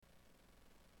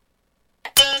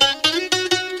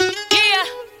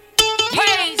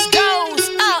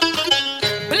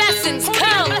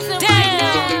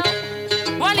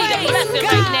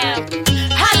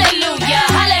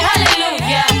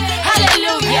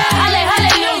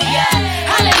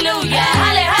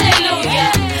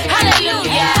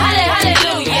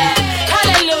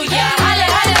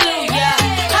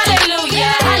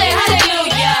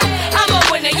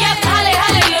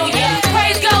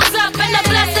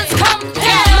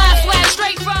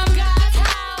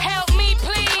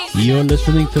You're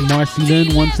listening to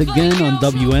MarceyLynn once again on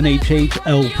WNHH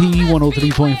LP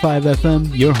 103.5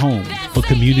 FM, your home for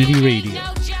community radio.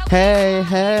 Hey,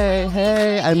 hey,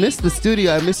 hey. I miss the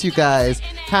studio. I miss you guys.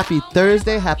 Happy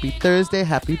Thursday, happy Thursday,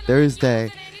 happy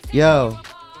Thursday. Yo,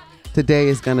 today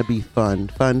is going to be fun,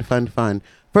 fun, fun, fun.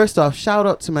 First off, shout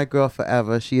out to my girl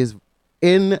Forever. She is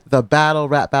in the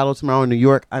rap battle tomorrow in New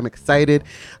York. I'm excited.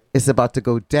 It's about to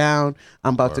go down.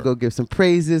 I'm about to go give some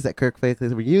praises at Kirk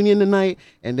Franklin reunion tonight,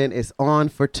 and then it's on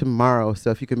for tomorrow. So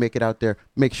if you can make it out there,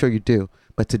 make sure you do.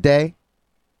 But today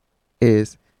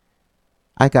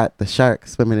I got the shark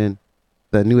swimming in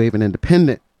the New Haven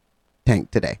Independent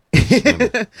tank today.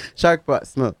 Shark brought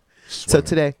smoke. So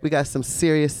today we got some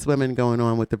serious swimming going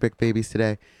on with the Brick Babies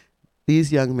today.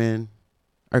 These young men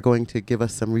are going to give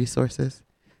us some resources,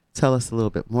 tell us a little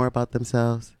bit more about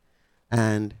themselves,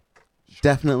 and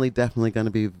definitely going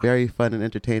to be very fun and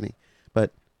entertaining.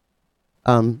 But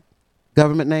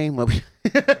government name? Well,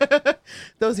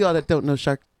 those of y'all that don't know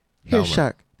Shark, here's Elmer.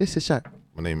 Shark. This is Shark.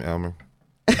 My name is Elmer.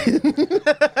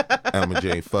 Elmer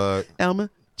J. Fudd. Elmer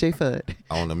J. Fudd.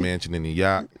 I own a mansion in the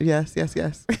yacht. Yes.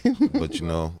 But,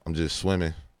 I'm just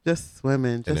swimming Just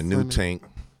swimming. in a new tank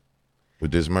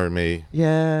with this mermaid,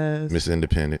 Yes. Miss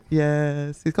Independent.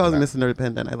 Yes. He calls me Mr.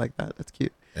 Independent. I like that. That's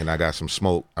cute. And I got some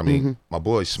smoke. I mean, my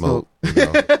boys smoke.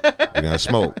 Smoke. We're going to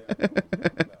smoke.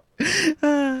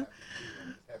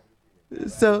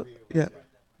 So, yeah.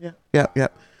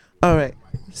 All right.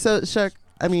 So, Shark,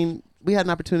 I mean, we had an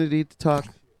opportunity to talk,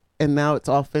 and now it's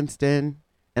all fenced in,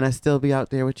 and I still be out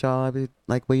there with y'all. I be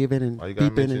like waving and Why you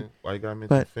got beeping. to mention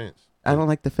but the fence? I don't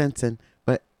like the fencing.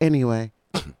 But anyway,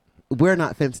 we're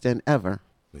not fenced in ever.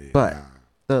 Yeah. But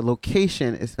the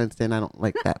location is fenced in. I don't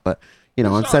like that. But,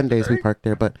 on Sundays we park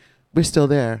there. But we're still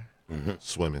there. Mm-hmm.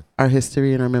 Swimming. Our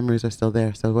history and our memories are still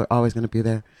there. So we're always going to be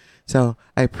there. So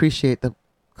I appreciate the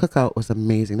cookout was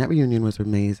amazing. That reunion was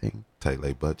amazing. Tight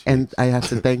leg butt cheeks. And I have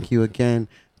to thank you again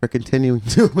for continuing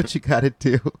doing what you got to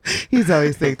do. He's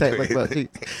always saying tight like butt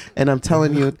cheeks. And I'm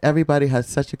telling you, everybody had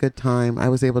such a good time. I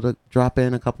was able to drop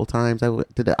in a couple times. I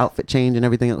did the outfit change and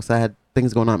everything else. I had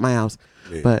things going on at my house.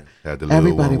 Yeah, but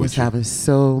everybody was you. having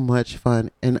so much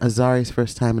fun. And Azari's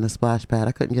first time in a splash pad,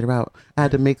 I couldn't get her out. I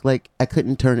had to make I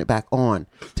couldn't turn it back on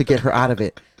to get her out of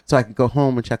it. So I could go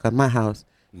home and check on my house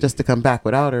just to come back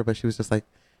without her. But she was just like,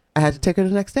 I had to take her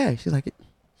the next day. She's like,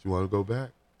 She want to go back?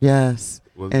 yes.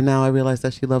 And now I realize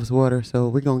that she loves water, so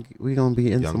we're gonna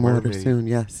be in Young some water mermaid. soon.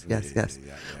 Yes.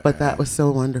 But that was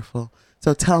so wonderful.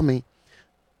 So tell me,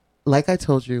 like I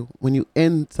told you, when you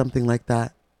end something like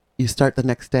that, you start the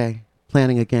next day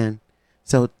planning again.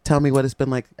 So tell me what it's been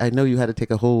like. I know you had to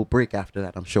take a whole break after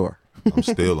that, I'm sure. I'm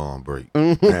still on break.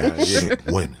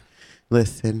 Winning.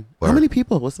 Listen, how Word. many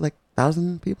people? Was it like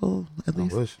 1,000 people at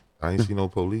least? I ain't see no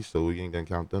police, so we ain't gonna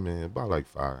count them in. About like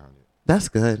 500. That's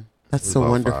good. That's It's so about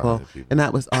wonderful. 500 people. And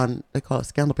that was on, they call it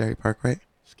Scandalberry Park, right?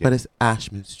 But it's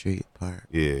Ashman Street Park.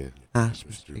 Yeah.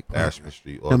 Ashman Street Park. Ashman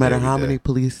Street. No matter how many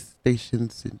police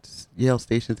stations and Yale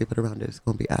stations they put around it, it's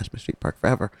going to be Ashman Street Park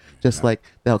forever. Just like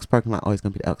the Elks parking lot always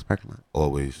going to be the Elks parking lot.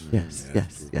 Always. Yes.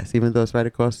 Even though it's right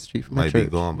across the street from my Might church.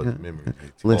 be gone, but the memory.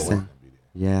 Listen.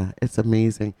 Yeah, it's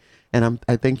amazing. And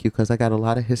I thank you because I got a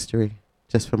lot of history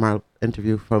just from our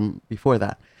interview from before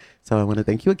that. So I want to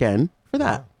thank you again for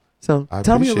that. So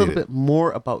tell me a little bit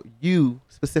more about you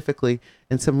specifically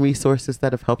and some resources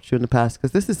that have helped you in the past,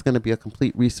 because this is going to be a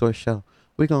complete resource show.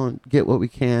 We're going to get what we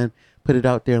can, put it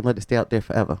out there, and let it stay out there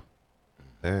forever.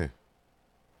 Hey.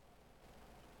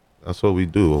 That's what we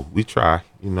do. We try,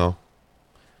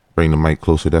 Bring the mic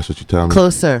closer. That's what you tell me?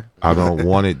 Closer. I don't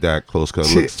want it that close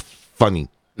because it looks funny.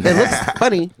 It looks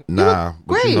funny. Nah.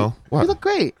 Great. But what? You look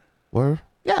great. Where?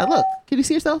 Yeah, look. Can you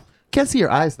see yourself? Can't see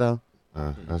your eyes, though.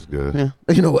 That's good. Yeah.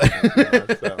 You know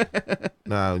what?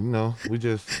 Nah, we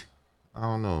just, I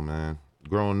don't know, man.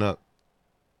 Growing up,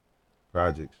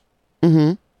 projects.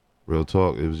 Mm-hmm. Real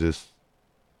talk, it was just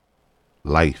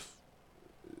life.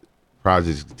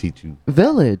 Projects teach you.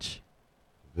 Village.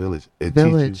 It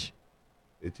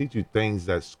teach you things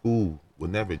that school will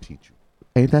never teach you.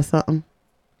 Ain't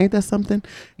that something?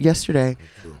 Yesterday,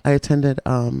 I attended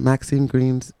Maxine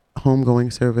Green's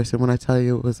homegoing service, and when I tell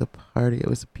you it was a party, it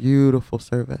was a beautiful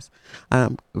service.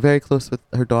 Very close with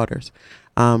her daughters.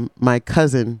 My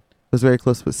cousin was very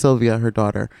close with Sylvia, her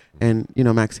daughter, and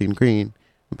Maxine Green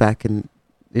back in,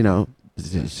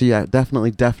 she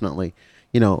definitely,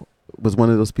 was one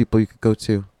of those people you could go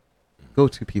to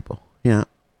people. Yeah.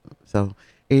 So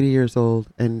 80 years old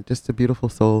and just a beautiful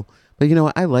soul. But you know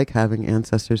what? I like having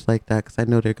ancestors like that because I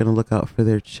know they're going to look out for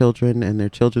their children and their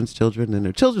children's children and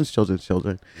their children's children's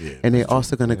children. Yeah, And they're that's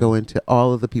also true. going to go into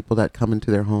all of the people that come into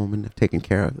their home and have taken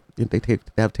care of. They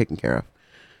have taken care of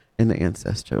in the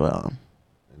ancestor realm.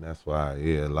 And that's why,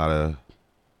 a lot of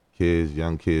kids,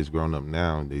 young kids growing up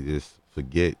now, they just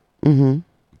forget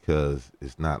because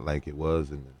it's not like it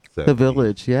was in the 70s. The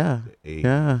village, yeah. The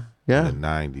 80s, Yeah. and the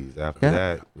 90s. After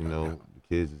that, the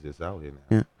kids are just out here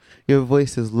now. Yeah. Your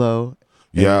voice is low.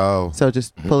 Yo. So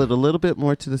just pull it a little bit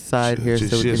more to the side here so we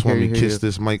can just hear want you. me to kiss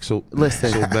this mic so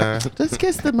bad. Just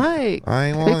kiss the mic. I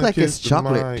ain't want to like kiss it's the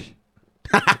chocolate.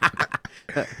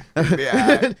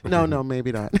 mic. No,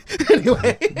 maybe not.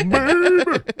 Anyway.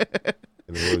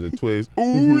 And it was a twist.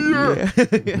 Ooh,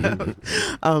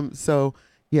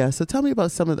 yeah. So tell me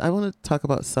about I want to talk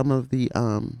about some of the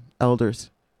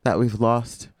elders that we've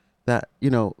lost that,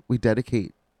 we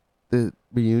dedicate the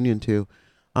reunion to.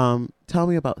 Tell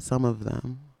me about some of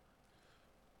them.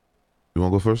 You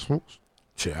want to go first, Smokes?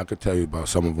 Shit, I could tell you about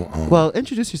some of them. Well,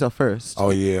 introduce yourself first. Oh,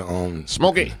 yeah.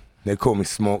 Smokey. They call me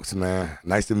Smokes, man.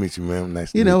 Nice to meet you, man.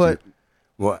 Nice to meet you. You know what?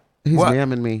 What? He's What?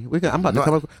 mamming me. I'm about to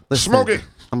come up. Listen, Smokey.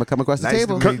 I'm going to come across the Nice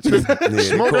table. to meet you. Yeah,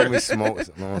 they call me Smokes. You know what I'm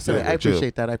That's all right. saying? I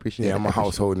appreciate that. I appreciate Yeah, it. I'm a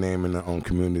household name in the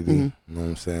community. You know what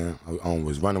I'm saying? I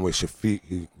was running with Shafiq.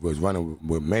 He was running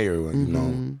with Mayor,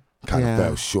 and kind of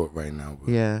fell short right now.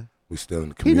 But Yeah. we still in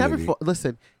the He community. never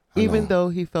listen. I Even know. though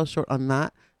he fell short on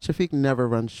that, Shafiq never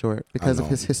runs short because of know.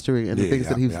 his history and the things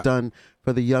that he's done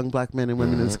for the young black men and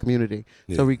women in this community.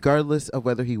 Yeah. So regardless of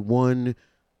whether he won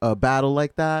a battle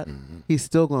like that, he's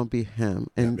still going to be him,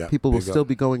 and Yep, people will big still up.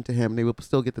 be going to him. They will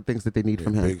still get the things that they need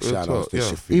from him. Big shout outs to Yeah.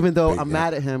 Shafiq. Even though Big I'm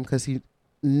mad at him because he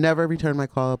never returned my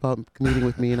call about meeting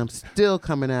with me, and I'm still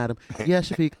coming at him. Yeah,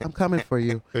 Shafiq, I'm coming for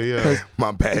you. Yeah.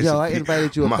 My bad. Yo, I Shafiq.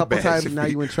 invited you a My couple bad, times, and now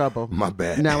Shafiq. you in trouble. My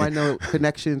bad. Now I know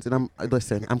connections, and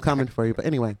I'm coming for you. But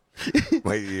anyway,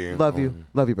 Wait, yeah. love you,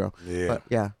 bro.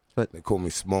 Yeah. But They call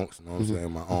me Smokes, you know what I'm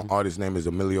saying? My artist name is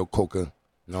Emilio Coca,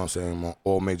 you know what I'm saying? I'm on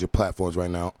all major platforms right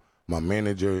now. My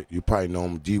manager, you probably know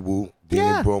him, D-Woo,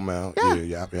 Yeah. Dean Bromel.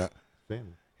 Yeah. Yeah.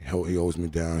 Family. He holds me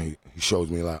down. He shows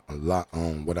me a lot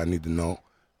on what I need to know.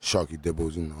 Sharky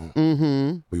Dibbles, you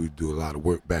know. We would do a lot of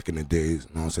work back in the days,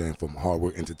 you know what I'm saying? From Hard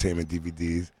Work Entertainment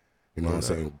DVDs, you know what I'm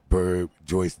saying? Bird,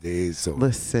 Joyce days. So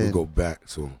Listen. we go back.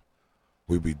 So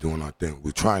we be doing our thing.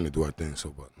 We're trying to do our thing.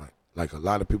 So, but like a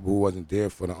lot of people who wasn't there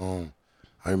for the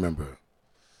I remember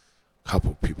a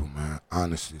couple people, man.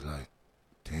 Honestly, like,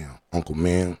 damn, Uncle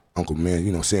Man,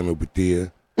 Samuel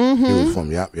Bethia. He was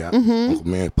from Yap. Uncle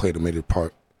Man played a major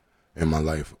part in my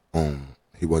life.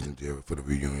 He wasn't there for the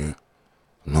reunion.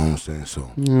 You know what I'm saying?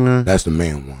 So that's the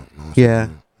main one. You know what I'm Yeah.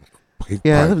 saying? He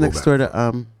yeah, I probably live go next back. door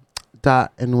to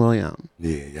Dot and William.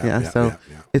 Yeah.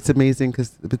 It's amazing because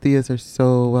the Bethias are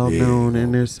so well known,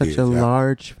 and there's such a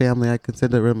large family. I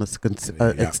consider them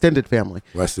extended family.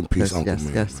 Rest in peace, Yes, Uncle yes,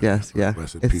 Man. yes, yes, yeah.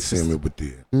 Rest in It's peace, just- Samuel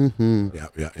Bethia.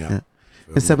 Yeah.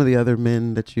 And some of the other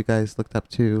men that you guys looked up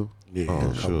to. Yeah,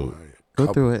 Oh, couple,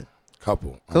 Go through it.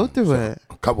 Couple. Go through it.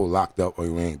 A couple locked up or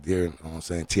you ain't there, you know what I'm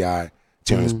saying? T.I.,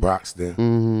 Terrence Broxton. You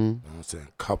know what I'm saying?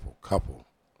 Couple.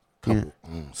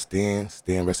 Stan,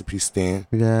 recipe Stan.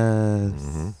 Yes.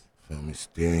 Feel me?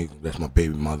 Stan, that's my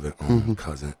baby mother,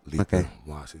 cousin, Lita, Okay.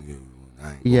 Washington. I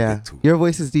ain't gonna Yeah. get too. Your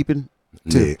voice is deep in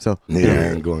too. Yeah. So Yeah, I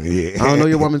ain't going, I don't know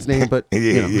your woman's name, but yeah,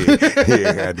 you know. yeah,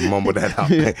 I had to mumble that out.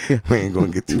 We ain't gonna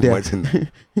get too Yeah. much in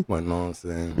that. But you know what I'm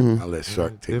saying? I'll let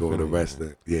Shark take over the rest of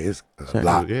it. Yeah, it's a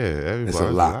lot. Yeah, everybody. It's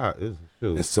a lot. It's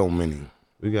There's so many.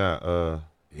 we got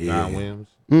John Williams,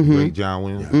 Mm-hmm. great John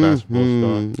Williams,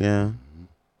 basketball star. Yeah.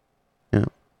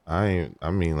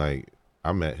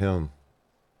 I met him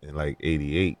in like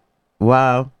 '88.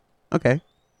 Wow. Okay.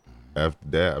 After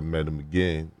that, I met him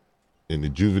again in the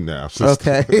juvenile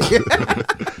system. Okay.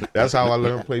 That's how I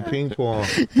learned to play ping pong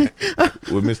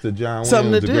with Mr. John Williams,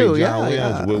 Something to the do, great yeah, John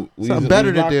yeah. Williams. We Something was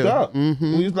better to locked do. Up.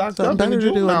 Mhm. We was locked Something up in the better to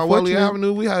do, juvenile. Welly unfortunate.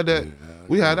 Avenue, we had that.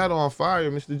 We had that on fire.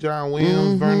 Mr. John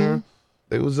Williams, Werner.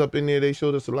 They was up in there. They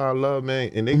showed us a lot of love,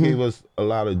 man, and they gave us a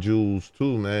lot of jewels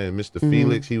too, man. Mr.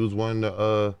 Felix, he was one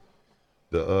of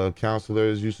the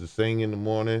counselors. Used to sing in the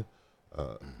morning.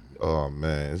 Oh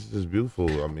man, it's just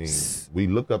beautiful. I mean, we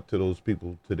look up to those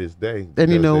people to this day. And you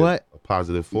because know they're what? A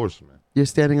positive force, man. You're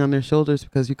standing on their shoulders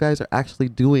because you guys are actually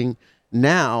doing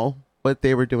now what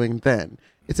they were doing then.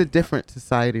 It's a different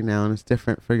society now, and it's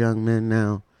different for young men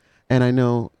now. And I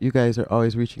know you guys are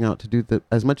always reaching out to do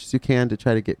as much as you can to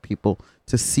try to get people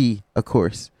to see a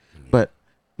course, but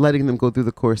letting them go through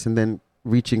the course and then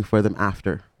reaching for them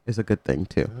after is a good thing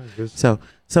too. So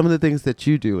some of the things that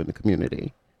you do in the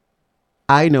community,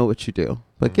 I know what you do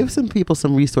But give some people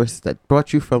some resources that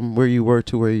brought you from where you were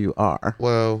to where you are.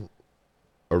 Well,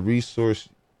 a resource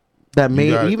That You may,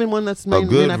 got even one that's a may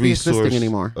good not be existing resource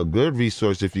anymore. A good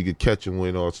resource, if you could catch him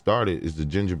when it all started, is the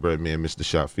gingerbread man, Mr.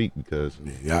 Shafiq, because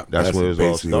that's where it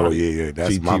all started. Yeah,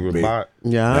 that's TT my big. Rabat.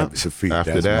 Yeah. Shafiq,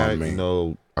 After that's that, my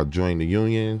man. I joined the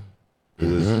union. It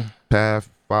was path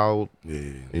followed.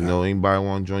 Anybody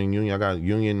want to join union? I got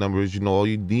union numbers. All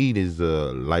you need is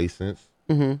a license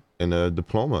and a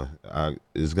diploma.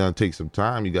 It's gonna take some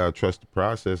time. You gotta trust the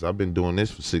process. I've been doing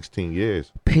this for 16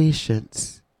 years.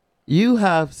 Patience. You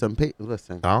have some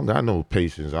listen. I don't got no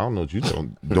patience. I don't know what you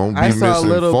don't be I saw a misinformed.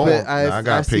 little bit. I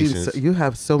got patience. You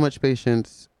have so much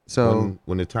patience. So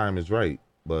when the time is right,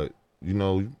 but you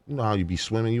know how you be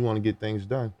swimming. You want to get things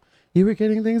done. you were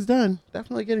getting things done.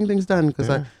 Definitely getting things done because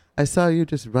I saw you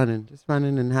just running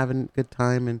and having a good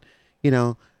time, and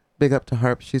big up to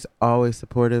Harp. She's always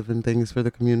supportive and things for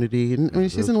the community. And I mean,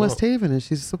 she's in West Haven and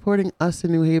she's supporting us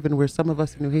in New Haven, where some of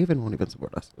us in New Haven won't even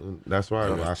support us. That's right.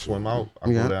 When I swim out,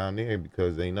 I go down there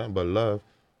because ain't nothing but love.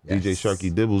 Yes. DJ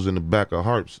Sharky Dibbles in the back of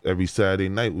Harps every Saturday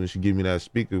night when she give me that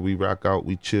speaker. We rock out,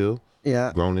 we chill.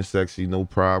 Yeah. Grown and sexy, no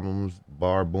problems,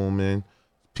 bar booming.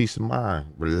 Peace of mind,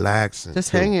 relaxing.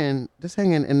 Just hanging,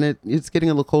 and it's getting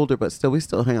a little colder, but still, we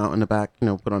still hang out in the back.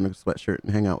 Put on a sweatshirt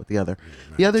and hang out with the other.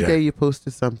 The other day, you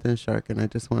posted something, Shark, and I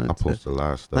just wanted to. I posted a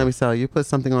lot of stuff. Let me tell you put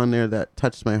something on there that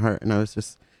touched my heart, and I was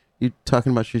just you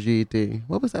talking about your GED.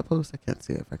 What was that post? I can't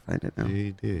see it if I find it now.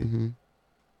 GED. Mm-hmm.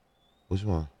 Which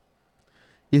one?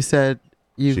 You said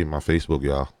you. See my Facebook,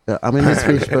 y'all. I'm in his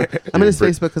Facebook. I'm in his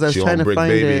Facebook because I was trying to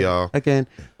find it y'all. again.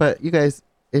 But you guys,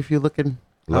 if you're looking.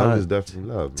 Love is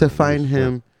definitely love. To find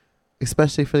him,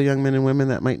 especially for the young men and women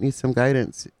that might need some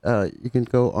guidance, you can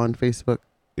go on Facebook.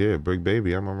 Yeah, Brick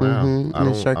Baby, I'm around.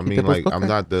 I'm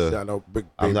not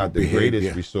the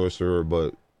greatest resourcer,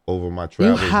 but over my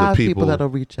travels, you have the people that'll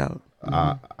reach out.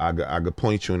 I could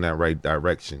point you in that right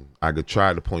direction. I could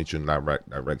try to point you in that right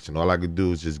direction. All I could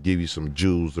do is just give you some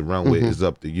jewels to run with. It's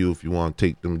up to you if you want to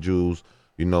take them jewels.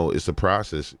 It's a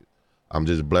process. I'm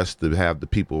just blessed to have the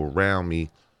people around me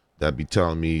that be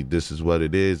telling me this is what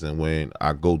it is, and when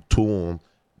I go to them,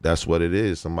 that's what it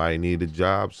is. Somebody needed a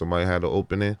job, somebody had an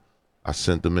opening, I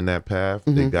sent them in that path.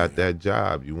 They got that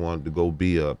job. You wanted to go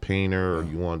be a painter, or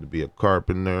you wanted to be a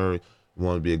carpenter, you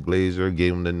wanted to be a glazer,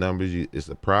 gave them the numbers. It's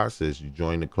a process. You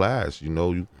join the class,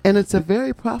 and it's a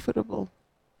very profitable.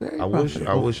 I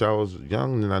wish I was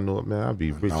young and I knew it, man. I'd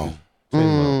be rich.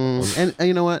 And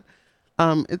you know what?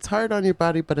 It's hard on your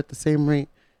body, but at the same rate,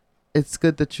 it's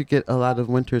good that you get a lot of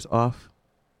winters off.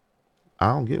 I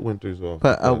don't get winters off.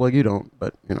 But well, you don't.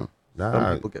 But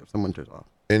some people get some winters off.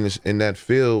 And in that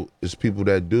field, it's people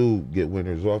that do get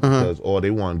winters off because all they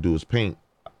want to do is paint.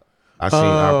 I seen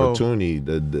opportunity.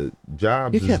 The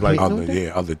jobs is like other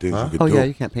things you could do. Oh yeah,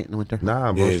 you can't paint in the winter.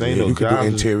 Nah, bro. You could do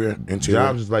interior.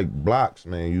 Jobs is like blocks,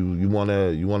 man. You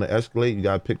wanna escalate. You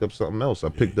gotta pick up something else. I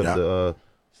picked up the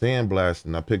sand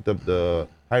blasting. I picked up the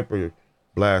hyper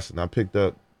blasting. I picked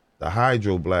up the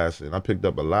hydro blasting. I picked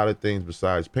up a lot of things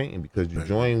besides painting because you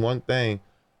join one thing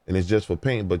and it's just for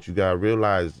painting, but you gotta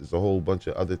realize there's a whole bunch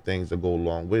of other things that go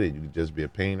along with it. You could just be a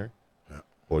painter,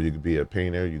 or you could be a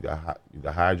painter. You got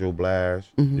hydro blast.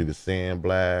 You can sand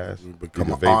blast. You can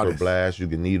vapor blast. You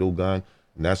can needle gun.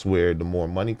 And that's where the more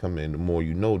money come in, the more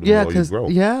you know, the more you grow.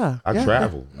 I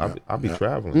travel. I'll be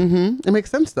traveling. It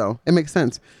makes sense though. It makes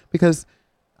sense because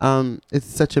it's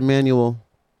such a manual.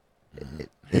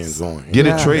 Hands-on. Get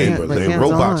a trade. The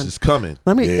robots is coming.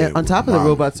 On top of the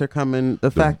robots are coming,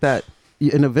 the fact that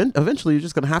eventually you're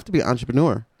just going to have to be an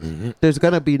entrepreneur. There's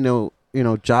going to be no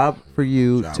job for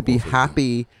you to be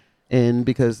happy in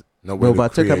because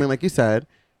robots are coming, like you said.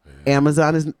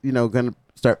 Amazon is going to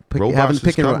start having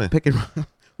pick and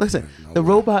listen, the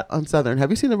robot on Southern. Have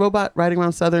you seen the robot riding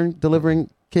around Southern delivering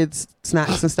kids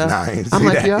snacks and stuff? I'm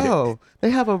like, yo,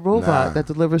 they have a robot that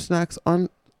delivers snacks on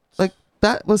like.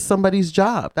 That was somebody's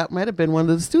job. That might have been one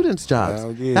of the students' jobs.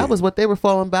 That was what they were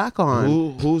falling back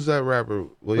on. Who's that rapper?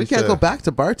 We can't go back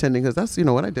to bartending because that's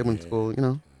what I did in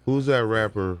school. Who's that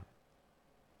rapper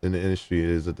in the industry?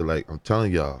 Is it I'm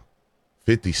telling y'all,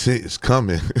 50 Cent is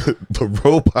coming. The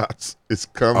robots is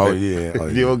coming. Oh yeah.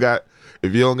 If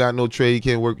you don't got no trade, you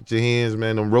can't work with your hands,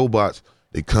 man. Them robots,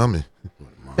 they coming.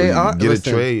 They are. Get a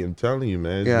trade. I'm telling you,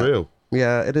 man. It's real.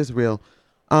 Yeah, it is real.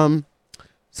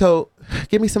 So,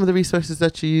 give me some of the resources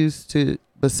that you use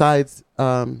besides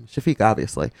Shafiq,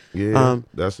 obviously. Yeah,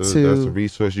 that's a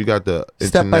resource. You got the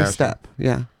step by step.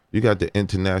 Yeah. You got the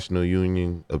International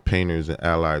Union of Painters and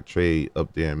Allied Trade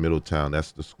up there in Middletown.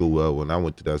 That's the school. When I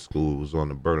went to that school, it was on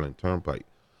the Berlin Turnpike.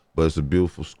 But it's a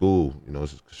beautiful school.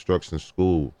 It's a construction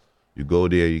school. You go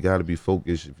there, you got to be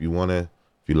focused. If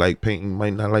you like painting, you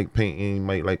might not like painting, you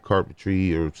might like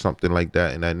carpentry or something like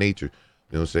that in that nature.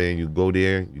 You know what I'm saying? You go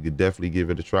there, you could definitely give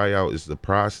it a try out. It's the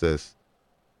process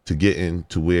to getting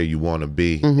to where you want to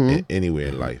be anywhere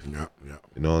in life. Yeah, yeah.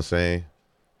 You know what I'm saying?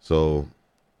 So,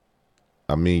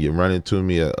 I mean, you run into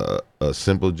me a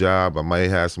simple job. I might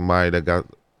have somebody that got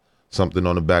something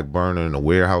on the back burner in a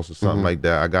warehouse or something like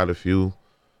that. I got a few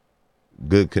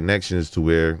good connections to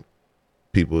where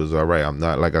people is all right. I'm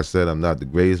not, like I said, I'm not the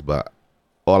greatest, but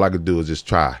all I could do is just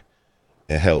try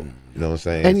and help. You know what I'm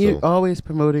saying? And you're always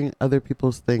promoting other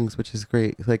people's things, which is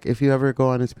great. Like if you ever go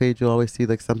on his page, you'll always see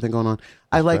like something going on.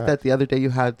 I like that the other day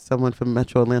you had someone from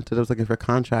Metro Atlanta that was looking for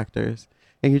contractors.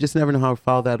 And you just never know how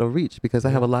far that'll reach, because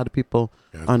I have a lot of people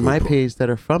on my page that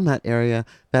are from that area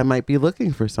that might be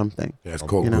looking for something. Yeah, it's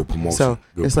cool. Good promotion. So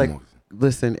good it's promotion. like,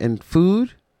 listen, and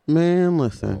food, man,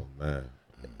 listen. Oh, man.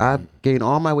 I gained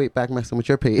all my weight back messing with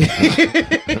your page.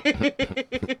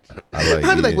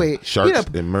 I'd be like, wait, sharks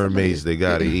and mermaids, they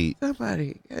gotta eat.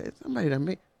 Somebody that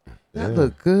make that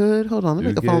look good. Hold on, let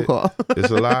me make a phone call.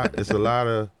 It's a lot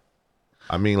of,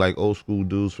 I mean, like old school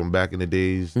dudes from back in the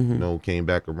days, you know, came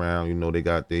back around. You know, they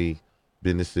got their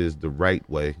businesses the right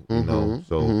way. You know,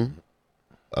 so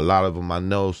a lot of them I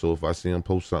know. So if I see them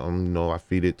post something, you know, I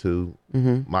feed it to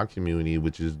my community,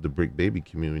 which is the Brick Baby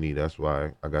community. That's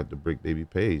why I got the Brick Baby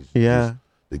page. Yeah.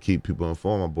 To keep people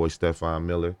informed. My boy Stefan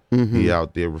Miller, he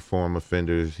out there reform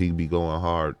offenders. He be going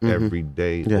hard every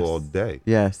day, all day.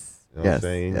 Yes. You know what I'm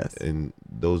saying? Yes. And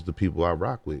those are the people I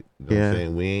rock with. You know what I'm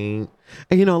saying? We ain't.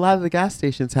 And you know, a lot of the gas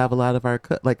stations have a lot of our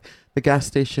like the gas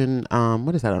station.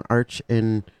 What is that? An Arch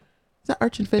in? Is that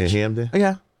Arch and Fitch? In Hampton? Oh,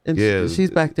 yeah. And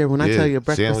she's back there. When I tell you a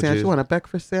breakfast sandwich, you want a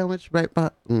breakfast sandwich, right?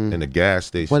 But in the gas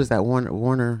station. What is that?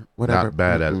 Warner, whatever. Not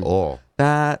bad at all.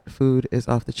 That food is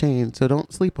off the chain. So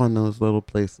don't sleep on those little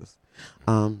places.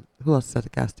 Who else is at the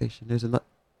gas station? There's a.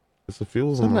 It's a few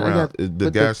of them around. The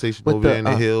gas station over there in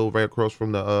the hill, right across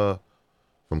from the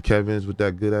from Kevin's with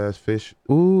that good ass fish.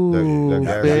 Ooh, that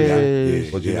gas fish.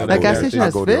 Station. Yeah, that gas station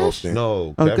has fish?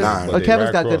 No.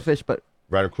 Kevin's got good fish, but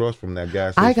right across from that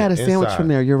gas station. I got a sandwich from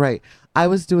there. You're right. I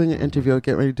was doing an interview,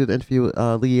 getting ready to do the interview with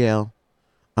Lee Yale,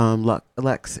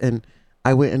 Lex, and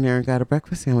I went in there and got a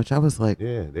breakfast sandwich. I was like,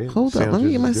 hold up, let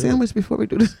me get my sandwich before we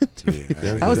do this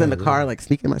interview. I was in the car like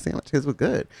sneaking my sandwich because it was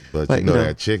good. But you know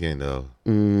that chicken though.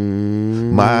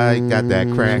 Mike got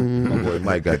that crack. My boy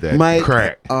Mike got that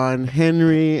crack. On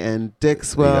Henry and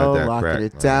Dixwell, locking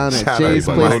it down at Jay's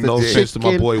place. No offense to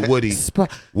my boy Woody.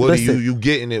 Woody, you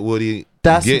getting it, Woody.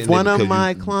 That's one of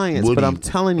my clients, but I'm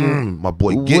telling you, my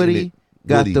boy getting it.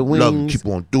 Got the wings. Love him, keep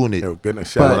on doing it.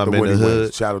 Shout out to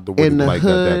Woody. Shout out to Woody. In the Mike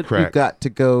hood, got that you got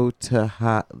to go to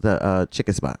the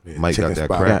chicken spot. Mike got that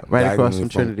crack. Yeah, right across from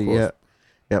Trinity. Yep.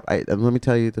 And let me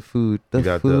tell you, the food. You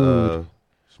got the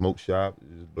smoke shop.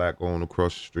 It's black owned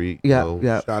across the street. Yeah,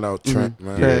 yeah. Shout out Trent,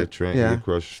 man. Yeah, Trent. Yeah.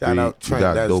 Across the street. Shout out Trent. You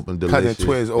got That's Dope and Delicious. Cousin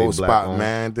Twiz old spot,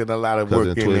 man. Did a lot of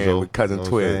work in there with Cousin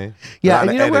Twiz. Yeah,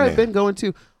 and you know where I've been going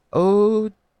to? Oh,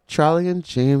 Charlie and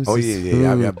James. Oh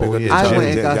yeah. I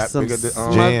went and got some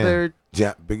smothered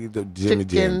bigger than Jimmy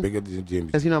Jam. Bigger than Jimmy.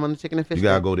 Because you know I'm on the chicken and fish. You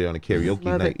gotta go there on a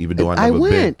karaoke night, even though I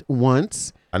went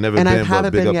once. I never been,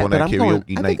 but big up on that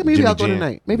karaoke night. I think maybe I'll go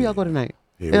tonight. Maybe I'll go tonight.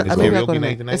 Yeah, maybe I'll go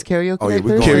tonight. It's karaoke night. Oh yeah,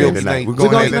 we're going tonight. We're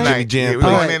going in tonight. Jam. We're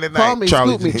going in tonight. Call me,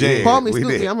 scoop me. Jam. Call me, scoop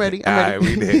me. I'm ready.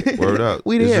 We did. Word up.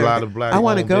 We did. There's a lot of black. I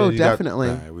want to go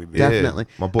definitely. Definitely.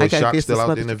 My boy Shock still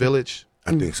out there in the village.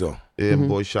 I think so. Yeah,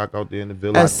 boy Shock out there in the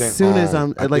village. As soon as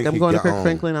I'm going to Kirk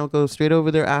Franklin, I'll go straight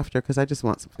over there after because I just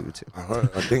want some food too.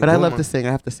 But I love to sing.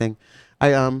 I have to sing.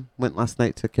 I went last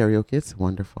night to karaoke. It's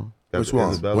wonderful. Which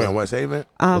one? Went West Haven?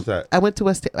 What's that? I went to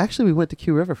West. Actually, we went to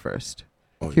Q River first.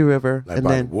 Q River, like and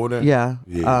by then water? Yeah.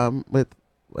 With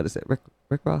what is it? Rick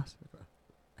Ross.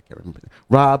 I can't remember.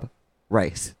 Rob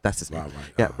Rice. That's his name.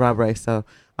 Rob Rice. So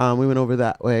we went over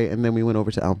that way, and then we went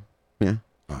over to Elm. Yeah.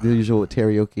 The usual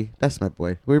karaoke. That's my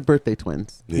boy. We're birthday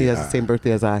twins. He has the same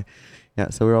birthday as I. Yeah,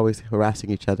 so we're always harassing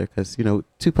each other because, you know,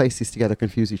 two Pisces together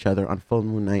confuse each other on full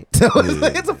moon night. So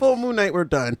it's a full moon night, we're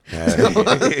done.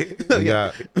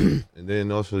 And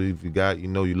then also if you got, you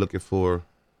know, you're looking for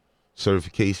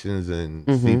certifications and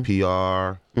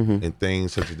CPR and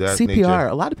things such as that CPR, nature.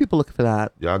 A lot of people look for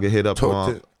that. Y'all get hit up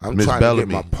on I'm Miss trying Bellamy. to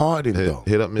get my part in, though.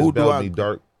 Hit up Miss Bellamy,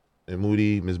 Dark and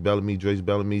Moody, Miss Bellamy, Joyce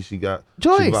Bellamy. She give out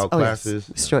classes.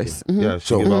 Yes. Joyce. Yeah,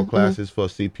 she give out classes for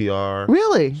CPR.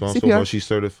 Really? So on CPR? so forth. She's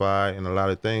certified and a lot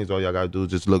of things. All y'all gotta do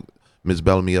is just look Miss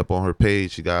Bellamy up on her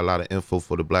page. She got a lot of info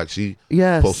for the black. She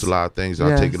posts a lot of things.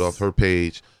 I'll take it off her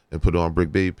page and put it on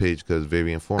Brick Baby page because it's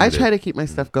very I informative. try to keep my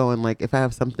stuff going. Like if I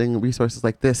have something, resources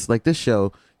like this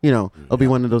show, it'll be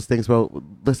one of those things. Well,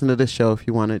 listen to this show if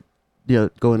you want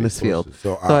to, go in this field.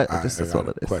 So I got all it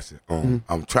a is. question.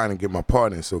 I'm trying to get my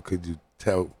pardon. So could you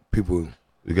tell people?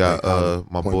 We got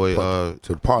my boy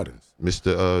to the pardons,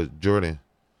 Mr. Jordan,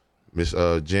 Miss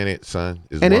Janet, son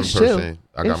is And one it's person.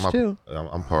 I got It's my chill.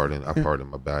 I'm pardoned. I pardoned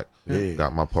my back. Yeah.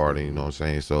 Got my pardon. You know what I'm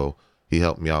saying? So he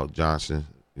helped me out, Johnson.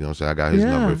 You know what I'm saying? I got his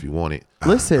Yeah. number if you want it.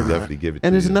 Listen, Definitely give it to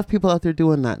and there's you. enough people out there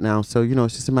doing that now. So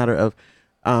it's just a matter of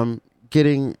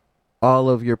getting all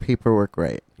of your paperwork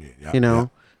right.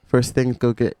 First thing,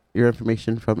 go get your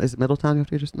information from. Is it Middletown? You have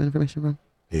to get your information from.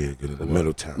 Yeah, go to the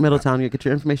Middletown. Middletown, you get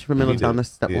your information from Middletown. That's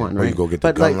step one, Or right? you go get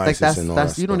the gun license and all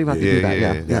that you don't stuff. even have to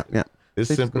do that. Yeah. It's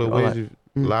They just simpler go to all ways. that.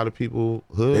 A lot of people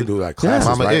hood. They do like classes,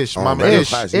 Mama right? Ish, On Mama regular Ish,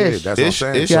 classes, Ish. that's what I'm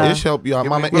saying. Ish help y'all.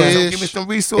 Mama Give me Ish. some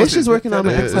resources. Ish is working on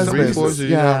my It's ex-husband. resources. You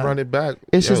Yeah. gotta run it back.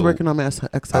 Ish is Yo, working on my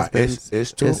ex-husband.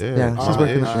 Ish too? Yeah, she's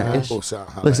working on Ish. Ish.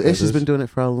 Listen, Ish has been doing it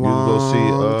for a You long go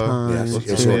see, time. Yes, what's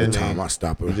it's her all the name? time. I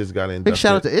stop her. We just got Big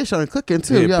shout out to Ish on cooking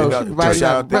too. Yeah, Yo, big she riding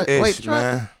shout out that to white Ish, truck.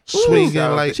 man. swinging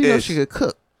Shout out like She knows Ish. she could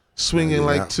cook. swinging Yeah.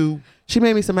 like two. She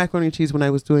made me some macaroni and cheese when I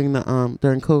was doing the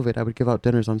during COVID. I would give out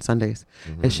dinners on Sundays,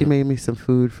 and she made me some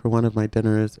food for one of my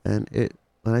dinners. And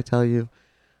when I tell you,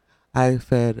 I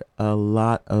fed a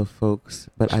lot of folks,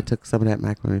 but I took some of that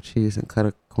macaroni and cheese and cut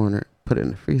a corner, put it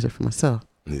in the freezer for myself.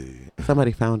 Yeah.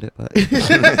 Somebody found it, but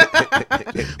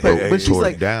Hey, but she's tore it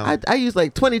like, down. I used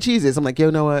like 20 cheeses. I'm like,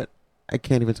 you know what? I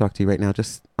can't even talk to you right now.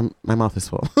 Just my mouth is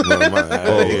full. Can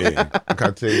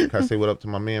I say what up to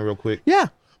my man real quick? Yeah.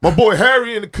 My boy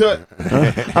Harry in the cut.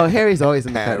 Oh, Harry's always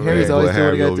in the cut. Harry's Boy, always doing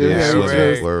what he got to over do. there Harry's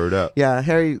swinging. just- Word up. Yeah,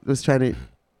 Harry was trying to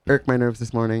irk my nerves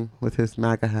this morning with his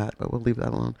MAGA hat, but we'll leave that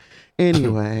alone.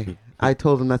 Anyway, I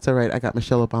told him that's all right. I got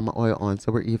Michelle Obama oil on,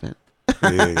 so we're even.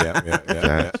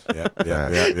 Yeah.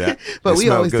 But It we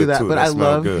smell always do good, that. too. But That I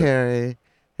smell love good. Harry.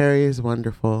 Harry is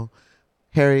wonderful.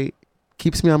 Harry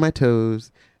keeps me on my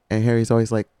toes, and Harry's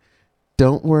always like,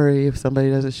 don't worry if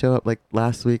somebody doesn't show up. Like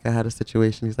last week, I had a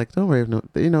situation. He's like, don't worry if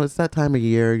it's that time of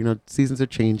year. Seasons are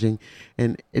changing,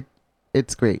 and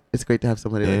it's great. It's great to have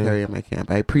somebody like Harry in my camp.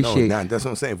 I appreciate That's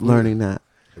what I'm saying. learning that.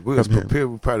 If we was from him. prepared,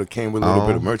 we probably came with a little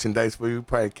bit of merchandise for you. We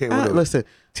probably came with a Listen,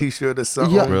 T-shirt or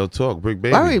something. Yeah. Real talk, Brick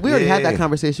Baby. all right, we already had that Yeah.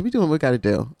 conversation. We doing what we got to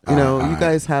do. You Alright.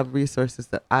 guys have resources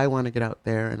that I want to get out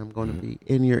there, and I'm going to be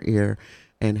in your ear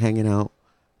and hanging out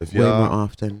If way more y'all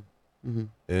often. Mm-hmm.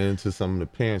 and to some of the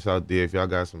parents out there, if y'all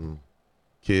got some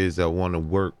kids that want to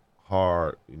work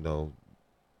hard,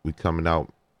 we coming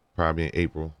out probably in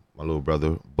April. My little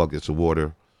brother, buckets of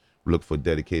water. Look for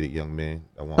dedicated young men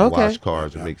that want to Okay. wash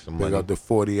cars and make some Big money. up the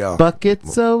 40 out.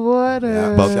 Buckets of water.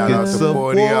 Yeah, Buckets shout out to of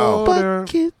 40 out.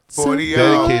 Buckets 40 of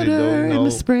out. water Dedicated, though, in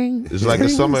the spring. It's like a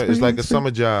Spring, summer. It's spring, like a spring.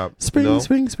 summer job. Spring, you know?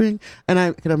 spring. And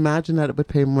I can imagine that it would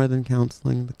pay more than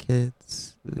counseling the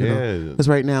kids. Yeah. Because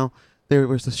right now, there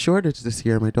was a shortage this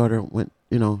year. My daughter went,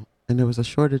 and there was a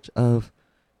shortage of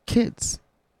kids.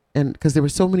 And because there were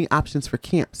so many options for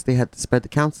camps, they had to spread the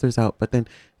counselors out. But then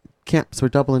camps were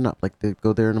doubling up. Like they'd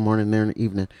go there in the morning, there in the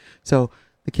evening. So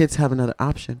the kids have another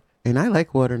option. And I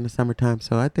like water in the summertime.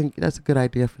 So I think that's a good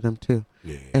idea for them, too.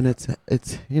 Yeah. And it's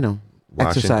Washing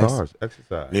exercise. cars,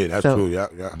 exercise. Yeah, that's So- true. Yeah.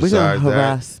 We're going to Besides that,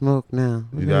 harass Smoke now.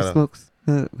 We're you going gotta-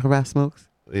 to harass Smokes.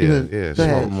 Yeah, Go yeah. ahead.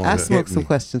 Smoke, Ask hit Smoke some me.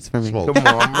 questions for me. Smoke. Come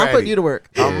on, I'm I'll put ready. you to work.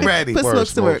 I'm ready. Put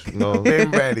Smokes to work.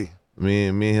 Been ready. Me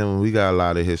and him, we got a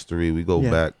lot of history. We go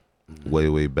Yeah. back,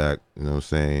 way back. You know what I'm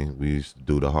saying? We used to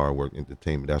do the hard work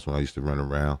entertainment. That's when I used to run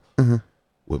around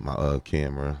with my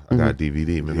camera. I got a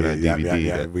DVD. Remember that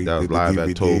DVD? That was live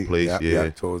at Toll Place.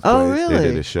 Toll's Oh, Place. really? They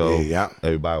did a show. Yeah.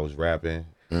 Everybody was rapping.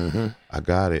 Mm-hmm. I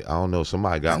got it. I don't know.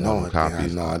 Somebody got one of the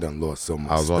copies. I done lost so much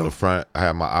I was on the stuff. front. I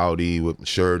had my Audi with my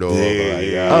shirt on.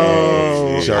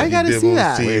 Oh, Sharky I gotta Dibble see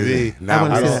that. TV. Now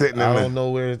wanna I see don't, that. sitting in I the- don't know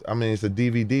where. It's a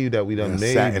DVD that we done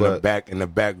made, sat in but the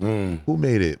back room. who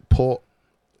made it? Paul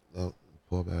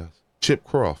Bass. Chip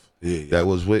Croft. Yeah. That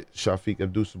was with Shafiq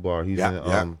Abdul-Sabbar. He's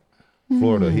Yeah, in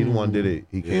Florida. He the one did it.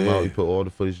 He came Yeah. out. He put all the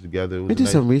footage together. It was We do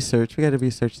nice. some research. We got to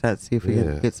research that, see if we Yeah.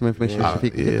 can get some information. Uh, If we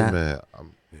can yeah, get that. man.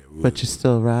 But you're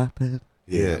still rapping.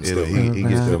 Yeah, I'm still he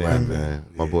gets it rapping. in, man.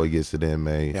 My boy gets it in,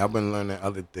 man. Yeah, I've been learning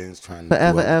other things, trying to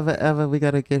Forever, do ever, we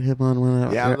got to get him on one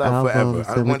of Yeah, I your love albums. Forever.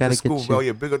 I and we went got to to school, get bro. you.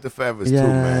 Yeah, big up the Forevers too,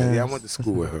 man. Yeah, I went to Yes.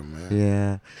 school with her, man.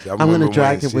 Yeah. I I'm going to remember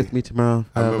drag when him with me tomorrow.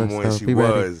 I remember Forever, when so she be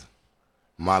ready. was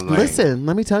my lane. Listen,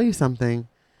 let me tell you something.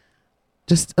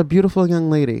 Just a beautiful young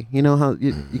lady. You know how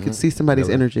you can see somebody's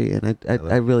Really? energy, and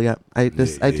I really Yeah.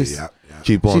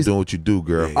 Keep on She's- doing what you do,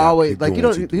 girl. Yeah. always keep like doing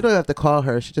what you you don't have to call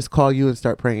her. She just call you and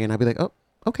start praying. I'd be like, oh,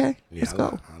 Okay, Yeah, let's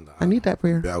go. I need that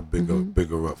prayer. I'll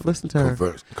bigger up. Listen to her.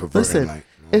 Converting, Listen, like,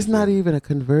 it's not even a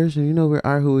conversion. You know, we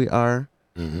are who we are,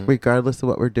 regardless of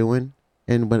what we're doing,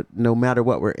 and no matter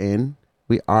what we're in,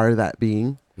 we are that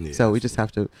being. Yeah, so we just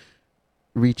have to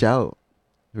reach out.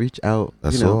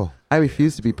 That's you know, all. I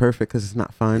refuse to be perfect because it's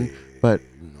not fun. But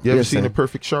You ever seen A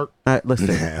Perfect Shark? listen,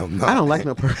 No. I don't like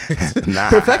no perfect. Nah.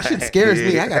 Perfection scares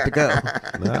me. I got to go.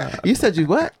 Nah. You said you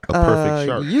what? A perfect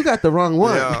shark. You got the wrong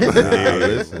one. Yeah. Nah,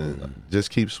 listen, just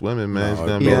keep swimming, man. It's No,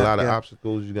 gonna be yeah, a lot of yeah.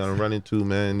 obstacles you're gonna run into,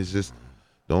 man. It's just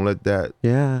don't let that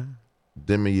yeah.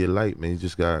 dim in your light, man. You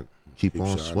just gotta keep on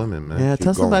shining. swimming, man. Yeah. Keep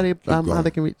Tell going, somebody keep how going.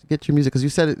 they can get your music because you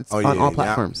said it's on all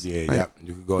platforms. Yeah, right? yeah.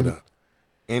 You can go to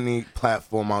any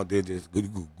platform out there. Just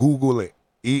Google it.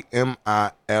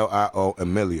 EMILIO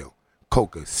Emilio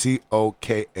Coca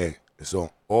COKA. It's on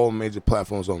all major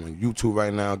platforms. On YouTube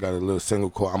right now. Got a little single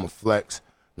called "I'm a Flex."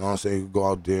 Know what I'm saying? You can go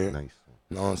out there. Nice.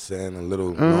 Know what I'm saying? A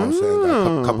little. Know what I'm saying?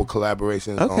 Got a couple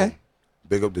collaborations. Okay.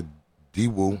 Big up to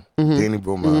D-Woo, Danny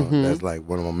Bromell. That's like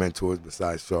one of my mentors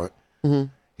besides Shark.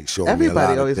 He showed Everybody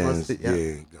me a lot always of wants things.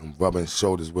 to- yeah. I'm rubbing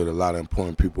shoulders with a lot of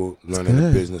important people, learning the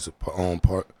good. business on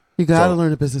part. You gotta So,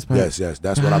 learn the business part. Yes,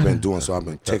 that's what I've been doing. So I've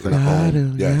been taking it Gotta,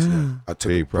 home. Yes, yeah. yeah. I took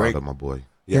Very a proud break. of my boy.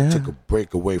 Yeah, Yeah. took a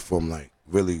break away from like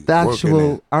really The working actual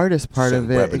and artist part of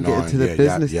it and get webinar, into the yeah,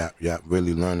 business. Yeah,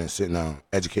 really learning, sitting down,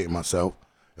 educating myself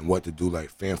and what to do, like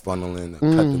fan funneling, cut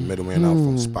the middleman out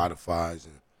from Spotify's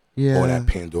and Yeah. all that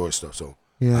Pandora stuff. So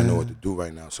Yeah. I know what to do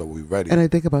right now. So we ready. And I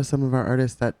think about some of our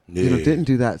artists that Yeah. didn't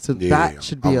do that. So Yeah, that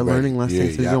should be I'm a learning ready. lesson.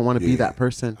 Yeah, So you don't want to be yeah. that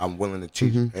person. I'm willing to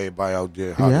teach everybody out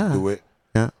there how Yeah. to do it.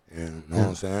 Yeah. And you know what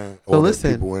I'm saying? So All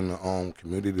listen. the people in the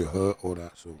community, the hood, all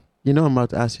that. So You know I'm about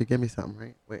to ask you. Give me something,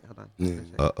 right? Wait, hold on. yeah.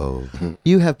 Uh-oh.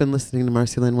 You have been listening to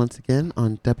MarceyLynn once again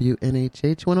on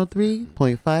WNHH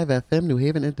 103.5 FM, New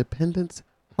Haven Independence,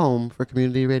 home for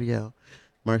community radio.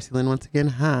 MarceyLynn once again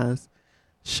has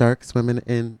sharks swimming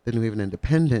in the New Haven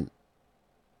Independent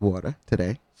water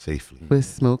today Safely. with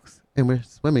smokes, and we're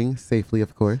swimming safely,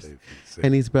 of course. Safe.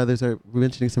 And these brothers are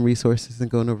mentioning some resources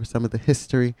and going over some of the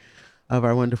history of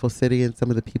our wonderful city and some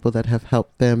of the people that have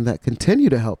helped them, that continue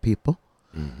to help people,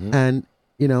 and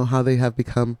how they have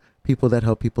become people that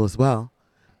help people as well.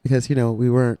 Because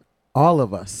all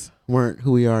of us weren't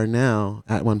who we are now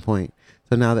at one point.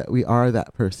 So now that we are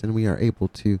that person, we are able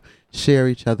to share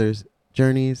each other's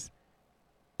journeys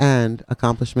and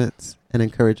accomplishments and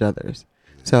encourage others.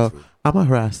 So I'm gonna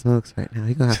harass Smokes right now.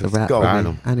 You're gonna have to Just rap go. with Ride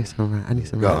me. him. I need some rap. I need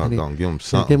some Go rap. I on, need- go on, give him Give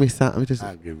something. me something. Just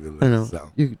I'll give you a I don't little know.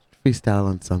 something. You freestyle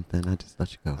on something. I just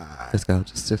let you go. Alright. Just go.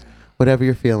 Just whatever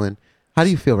you're feeling. How do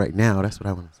you feel right now? That's what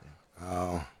I want to say.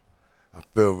 Oh, I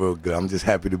feel real good. I'm just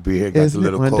happy to be here. Got Isn't the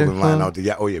it little clothing line wonderful? out there.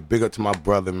 Yeah, oh yeah, big up to my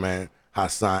brother, man,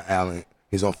 Hassan Allen.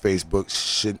 He's on Facebook.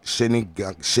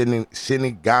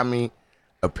 Shinigami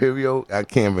Imperio. I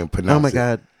can't even pronounce it. Oh my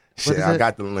God. Shit, is I it?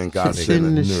 got the link. I'll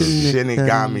send it.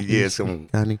 Shinigami. Yeah, some.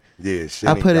 Shinigami. Yeah, Shinigami.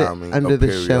 I'll put it under the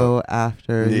Imperio. show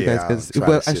after you Yeah, guys. Because I'll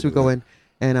try to actually shit go it. in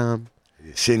and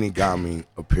Yeah, Shinigami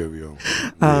Imperio.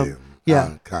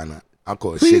 yeah. Kind of. I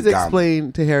call it please Shigami.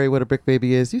 explain to Harry what a brick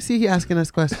baby is. You see, he asking us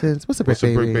questions. What's a brick What's a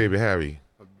baby? brick baby, Harry?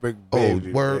 Brick Oh,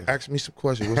 baby. word. Ask me some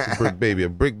questions. What's a brick baby? A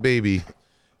brick baby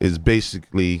is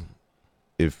basically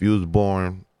if you was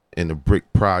born in the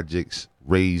brick projects,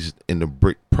 raised in the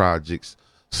brick projects,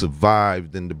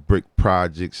 survived in the brick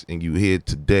projects, and you here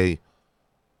today,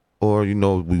 or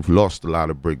we've lost a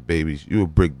lot of brick babies. You're a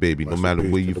brick baby, no Rest in matter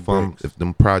peace where to you the from. bricks. If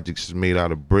them projects is made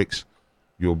out of bricks,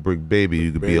 you're a brick baby.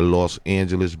 You could be a baby. Los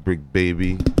Angeles brick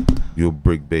baby. You're a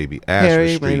brick baby.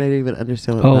 Harry Ashford might not Street. even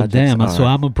understand what Oh, projects damn. are. So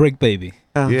I'm a brick baby.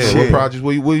 Oh. Yeah, Shit. what projects?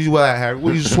 Where you at, Harry?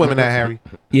 Where you swimming at, Harry?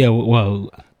 Yeah, well,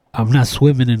 I'm not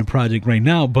swimming in the project right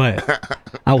now, but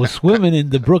I was swimming in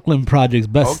the Brooklyn projects,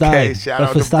 Best Okay, Side. shout out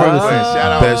to Bedford-Stuyvesant. Brooklyn.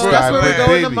 Shout out Best to Side That's where brick we're going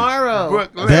babies. tomorrow.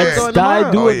 Brooklyn. That's Bed going Stuy,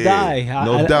 tomorrow. do Oh, or yeah. die.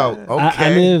 No doubt. I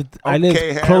Okay. live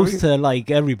Okay, close Harry. to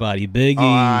like everybody. Biggie.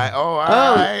 All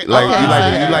right.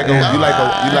 Like Okay.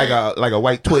 you like a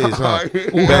white twist, huh?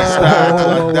 Best Side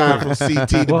till I die from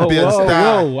CT to Whoa, Best whoa,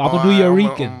 Side. whoa! I'm a New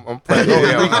Rican, I'm pregnant.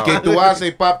 Oh, que tú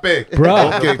haces, papi?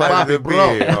 Bruh. Okay, papi,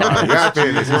 bro. Got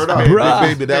you. Word up.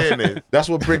 Bruh. Brick baby. That's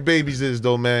what brick babies is,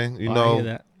 though, man. You Oh, I know,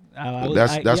 hear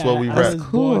that. That's what we I rap. was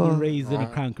born Cool. and raised in a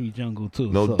concrete jungle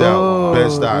too. no so. doubt. Oh,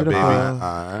 Best Side, beautiful. baby.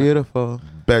 Alright. Beautiful.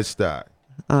 Best Side.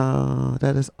 Oh,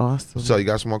 that is awesome. So you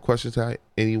got some more questions, Harry?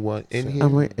 Anyone in here?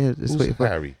 I'm just Who's waiting for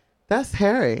Harry? That's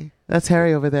Harry. That's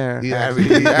Harry over there. Yeah,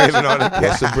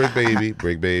 that's a brick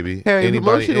baby. Harry, Anybody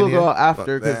motion in will here? go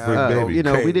after because Brick baby. you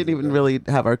know we Crazy, didn't even man. really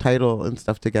have our title and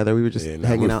stuff together. We were just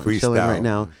hanging out and chilling freestyle. right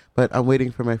now. But I'm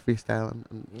waiting for my freestyle.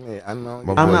 Yeah, I know.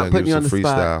 My I'm boy not done putting give you us on a the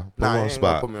spot. freestyle. Put Nah, him on I the ain't gonna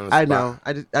spot. put me on the I spot.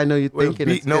 know. I know you're Well, thinking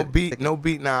beat, it's no good. beat, no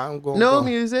beat. Nah, I'm going. No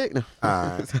music. No.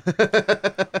 Alright.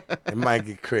 It might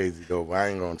get crazy though, but I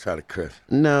ain't gonna try to curse.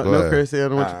 No, Go no ahead. cursing. I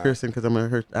don't want you cursing because I'm gonna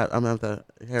hurt. I'm gonna have to.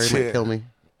 Harry might Shit. kill me.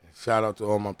 Shout out to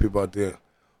all my people out there.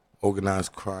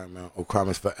 Organized crime, man. Oh, crime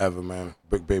is forever, man.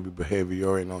 Big baby behavior. You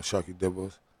already know Sharky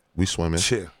Dibbles. We swimming.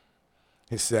 Shit.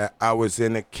 He said, I was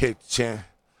in the kitchen,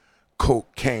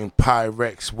 cocaine,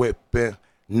 Pyrex whipping.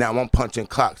 Now I'm punching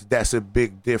clocks. That's a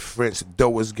big difference.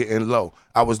 Dough is getting low.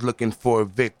 I was looking for a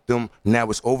victim.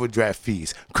 Now it's overdraft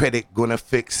fees. Credit gonna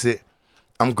fix it.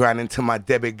 I'm grinding till my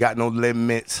debit got no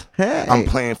limits. Hey. I'm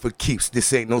playing for keeps.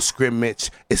 This ain't no scrimmage.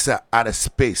 It's a outer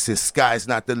space. The sky's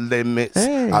not the limits.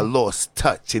 Hey. I lost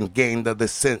touch and gained other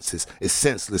senses. It's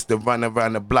senseless to run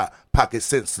around the block, pocket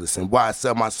senseless. And why I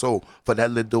sell my soul for that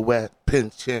little wet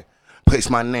pension? Place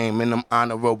my name in them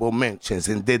honorable mentions.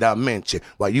 And did I mention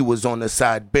while you was on the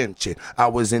side benching? I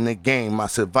was in the game. I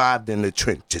survived in the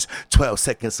trenches. 12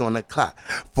 seconds on the clock,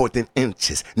 14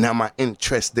 inches. Now my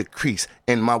interest decreased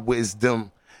and my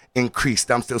wisdom increased.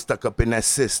 I'm still stuck up in that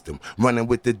system. Running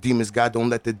with the demons. God don't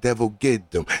let the devil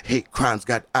get them. Hate crimes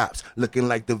got ops looking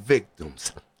like the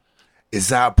victims.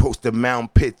 As I approach the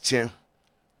mound pitching,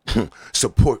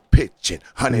 support pitching.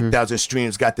 100,000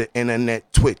 streams got the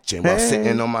internet twitching. While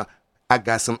sitting on my, I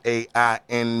got some AI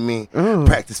in me.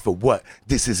 Practice for what?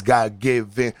 This is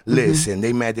God-given. Listen,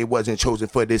 they mad they wasn't chosen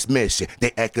for this mission.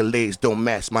 Their accolades don't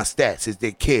match my stats as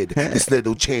they kid. This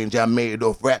little change I made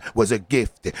off rap was a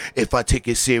gift. If I take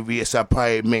it serious, I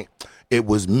probably meant it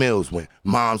was Mills when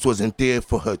moms wasn't there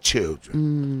for her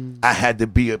children. I had to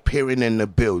be appearing in the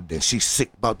building. She's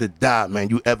sick about to die, man.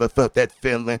 You ever felt that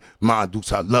feeling? Ma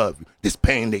Dukes, I love you. This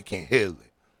pain, they can't heal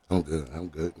it. I'm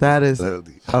good. That is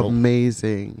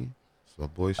amazing. So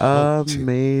boy, smoke.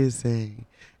 Amazing.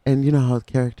 And you know how the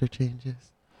character changes?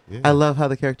 Yeah. I love how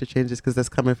the character changes because that's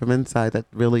coming from inside. That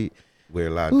really, Wear a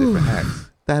lot of different hats.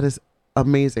 that is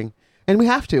amazing. And we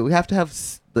have to. We have to have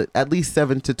at least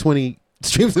 7 to 20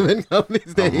 streams of income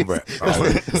these days.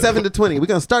 7 to 20. We're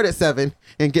going to start at 7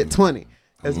 and get 20.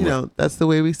 Because, you know, that's the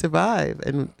way we survive.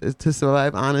 And to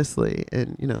survive honestly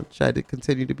and, you know, try to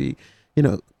continue to be, you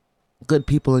know, good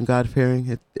people and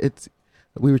God-fearing.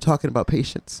 We were talking about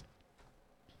patience.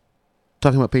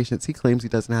 He claims he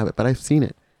doesn't have it, but I've seen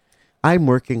it. I'm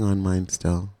working on mine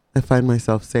still. I find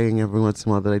myself saying every once in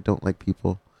a while that I don't like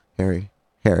people. Harry.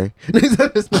 But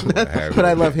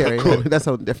I love Harry. That's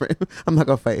something different. I'm not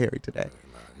going to fight Harry today.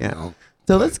 Yeah. know,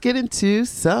 So let's get into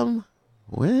some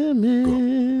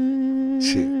women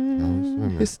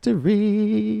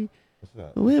history. What's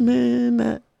that?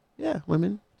 Women,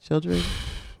 children,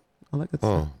 all that good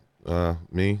stuff.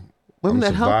 Me. Women I'm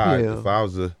that help survived. you.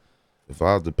 If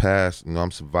I was the past, you know,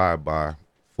 I'm survived by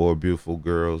 4 beautiful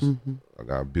girls. Mm-hmm. I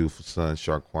got a beautiful son,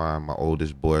 Sharquan, my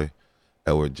oldest boy,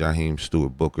 Edward Jaheim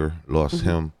Stewart Booker. Lost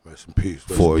him Rest in peace.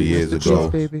 4 years Peace, ago.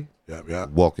 baby. Yeah.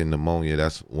 Walking pneumonia.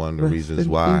 That's one of the Rest reasons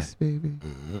in why peace, baby.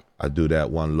 I do that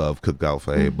One Love cookout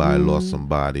for everybody. Lost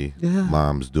somebody. Yeah.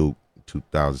 Mom's Duke,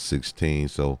 2016.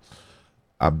 So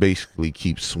I basically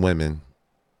keep swimming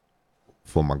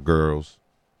for my girls,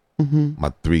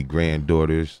 my 3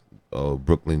 granddaughters,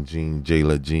 Brooklyn Jean,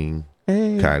 Jayla Jean,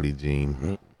 Hey. Kylie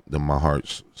Jean, they're my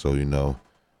hearts. So, you know,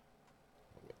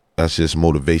 that's just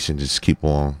motivation. Just keep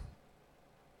on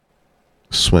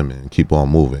swimming, keep on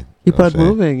moving. Keep You know on what I'm saying?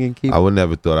 moving and keep. I would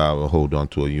never thought I would hold on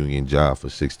to a union job for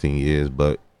 16 years,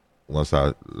 but once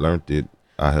I learned it,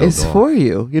 I held It's on. for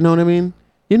you. You know what I mean?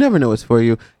 You never know it's for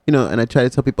you. You know, and I try to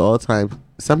tell people all the time,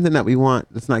 something that we want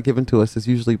that's not given to us is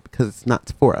usually because it's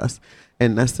not for us.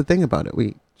 And that's the thing about it.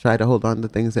 We try to hold on to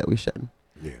things that we shouldn't.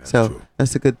 Yeah, that's So true.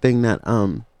 that's a good thing that,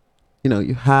 you know,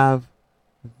 you have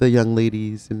the young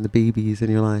ladies and the babies in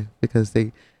your life because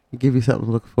they give you something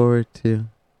to look forward to.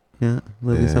 Yeah.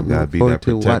 Give you Yeah, something to gotta look be forward that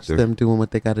to. Watch protector. them doing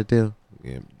what they got to do.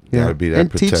 Yeah, Yeah. gotta be that and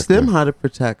protector. teach them how to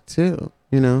protect too.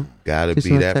 You know? Gotta Teach be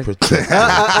them that how to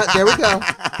protector. There we go.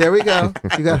 There we go.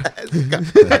 You got.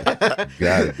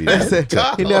 Gotta be That's that.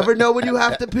 it. You never know when you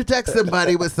have to protect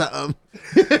somebody with something.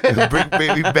 Brick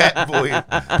baby bat boy.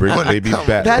 Brick baby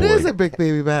bat That boy. is a brick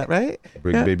baby bat, right?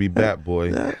 Brick Yeah. baby bat boy.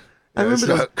 Yeah. I That's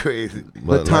remember not crazy.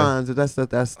 But batons. That's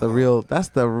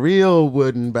the real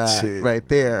wooden bat Shit. right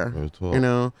there. Real talk. You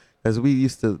know, because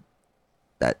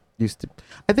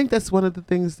I think that's one of the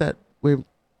things that we're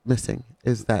missing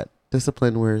is that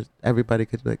discipline where everybody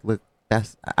could be like, look,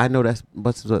 I know that's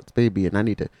what's baby, and I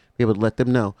need to be able to let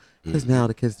them know. Because now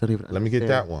the kids don't even Let me get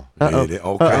that one. Uh-oh.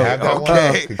 Okay. I have that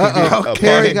Okay. one.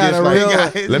 Harry got a real.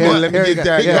 Let me get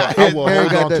that. Yeah, I will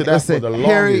hold on to that for the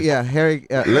longest. Harry.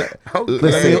 Let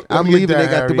Listen, me I'm get leaving. that, They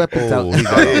got the Harry. weapons out. He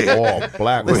got a all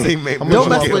black one. Listen, How much don't you mess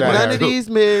want with for that, none of Harry? these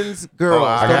men's girls.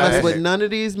 I Don't got mess it. with none of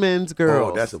these men's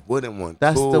girls. Oh, that's a wooden one.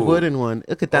 That's too. the wooden one.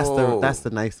 Look at that's Oh. the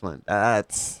nice one.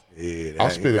 That's. Yeah, I'll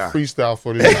spit a freestyle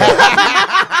for this.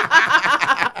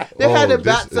 They had the this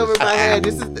bats is- over my head.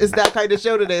 It's that kind of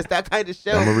show today. It's that kind of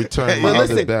show. I'm gonna return But my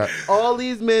other listen, bat. all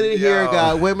these men in here Yo.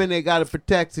 got women they got to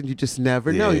protect, and you just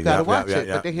never know. Yeah, You got to yeah, watch yeah, it.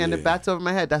 yeah, But they handed yeah. bats over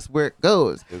my head. That's where it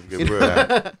goes. It's You good know? for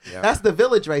that. Yeah. That's the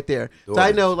village right there. So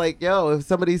I know, like, yo, if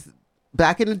somebody's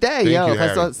back in the day, Thank yo, you, if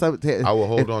I saw Harry. some, I will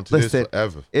hold on to listen, this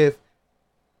forever. If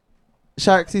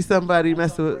Shark sees somebody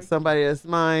messing with somebody that's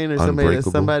mine or somebody that's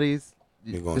Unbreakable. somebody's,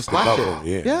 You're gonna just stick watch up it. for 'em.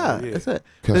 Yeah, Yeah, that's it.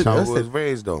 That's how I Listen, was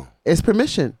raised though. it's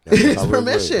permission. That's It's how we're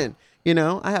permission. You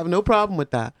know, I have no problem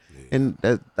with that. And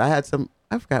I had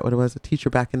I forgot what it was, a teacher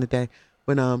back in the day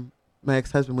when my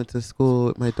ex-husband went to school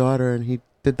with my daughter and he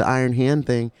did the iron hand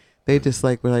thing. They just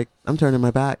like were like, I'm turning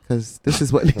my back because this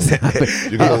is what needs to happen.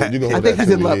 You can hold I think that he's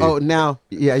to in me, love. yeah. Oh, now,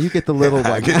 yeah, you get the little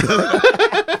one.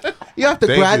 You have to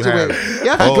Thank you, graduate. Harry. You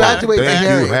have to graduate to thank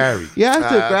Harry. you, Harry. You have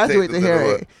to I'll graduate take to the little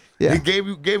Harry. one. Yeah. He gave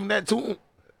him that to him.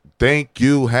 Thank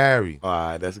you, Harry. All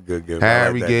right, that's a good gift. Harry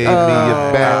I like that. gave me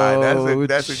your back. All right,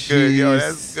 that's a good. Yo, jeez.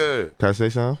 that's good. Can I say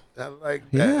something? I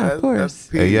like that. Yeah, of That's course.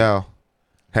 Hey, yo.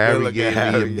 Harry look at gave me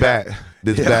Harry, your yeah. back.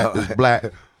 This Yeah. bat is black.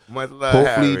 Much love,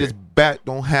 Hopefully Harry. this bat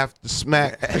don't have to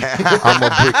smack. I'm a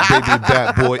brick baby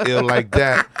bat boy ill like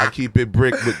that. I keep it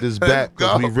brick with this bat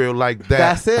because we real like that.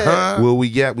 That's it. Where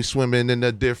we at? We swimming in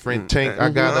a different tank. I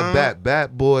got a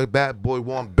bat boy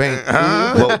want bank.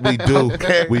 What we do,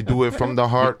 we do it from the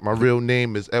heart. My real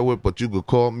name is Edward, but you could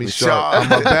call me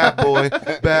Sharp. I'm a bat boy.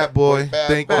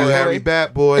 Thank you, Harry,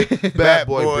 bat boy, big baby bat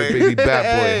boy,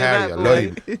 Harry. I love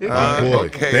you, my boy.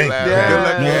 Okay, Thank Larry. you, Good Harry.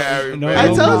 luck, No, Harry. no, man. I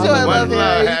no, told you I no, love no,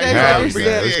 Harry. You Harry. guys Harry,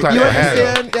 understand? let's clap You for Harry.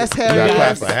 understand? That's Harry. gotta clap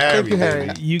Yes. for Harry, Thank you, Harry.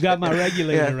 baby. You got my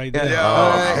regulator Yeah, right yeah. there. All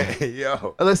right.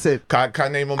 Yo. Listen, Can I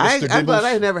name him I'm Mr. glad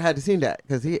I Dibbles? never had to see that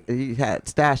because he had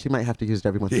stash. He might have to use it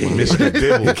every once in a while. Mr. He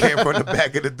Dibbles. came from the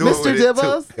back of the door. Mr. with it, too.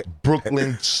 Dibbles?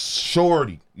 Brooklyn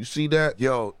Shorty. You see that?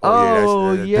 Yo.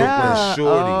 Oh, that's yeah. Brooklyn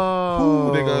Shorty. Oh.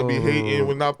 Ooh, they're gonna be hating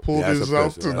when I pull Yeah, this that's out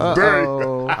offensive. today.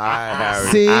 Uh-oh. All right,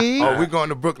 Harry. See? Oh, we're going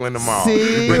to Brooklyn tomorrow.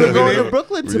 See, Bring we're him going in. to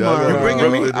Brooklyn We tomorrow. gotta bring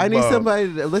him in I need tomorrow.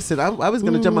 somebody to listen. I was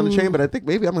gonna jump on the train, but I think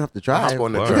maybe I'm gonna have to drive. hop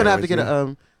on the We're train gonna have to with get you.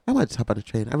 a I want to hop on the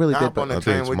train. I really Hop did, on but the I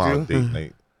train think with tomorrow you. date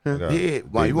night. I got Yeah.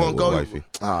 Why date you night won't with go? wifey.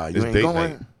 Ah, you It's ain't date going.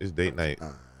 night. It's date night.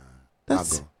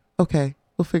 that's I'll okay.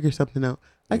 We'll figure something out.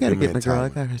 I gotta Give me get a my girl. I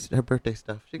timer. got her birthday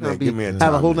stuff. She's Yeah, gonna give me a have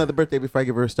a whole timer. nother birthday before I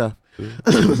give her stuff.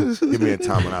 Give me a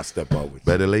time and I'll step out with you.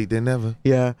 Better late than never.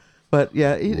 Yeah. But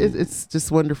yeah, it's just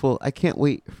wonderful. I can't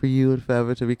wait for you and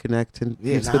Forever to reconnect and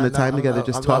spend the time together,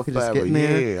 just talking, just getting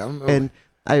there. Yeah, And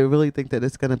I really think that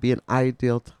it's gonna be an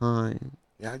ideal time.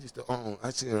 yeah, I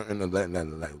see her in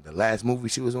the last movie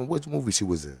she was in. Which movie she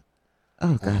was in?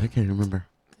 Oh God, I can't remember.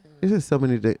 There's just so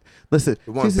many. Listen,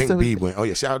 The one she's just Big so B went. Oh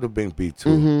yeah, shout out to Big B too.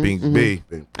 Mhm. Big B.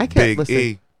 I can't Big listen.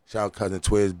 E. Shout out cousin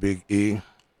Twiz, Big E.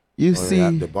 You Oh, see, yeah,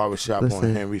 the barbershop on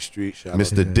listen. Henry Street. Shout out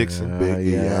Mr. to Dixon. Big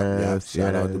E. Yeah. yes,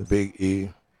 Shout out to yes. Big E.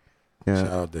 yeah.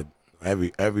 Shout out to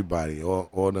everybody,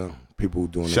 all the people who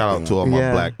doing Shout their out thing. to all my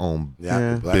Yeah. black-owned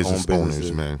Yeah. business black-owned owners,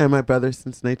 businesses. man. And my brother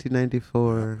since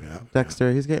 1994, Yeah, yeah,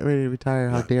 Dexter. He's getting ready to retire.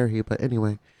 How Yeah. dare he? But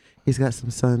anyway, he's got some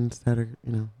sons that are,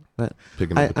 But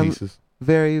Picking up the I'm pieces.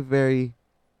 very, very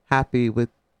happy with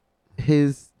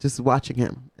his just watching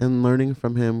him and learning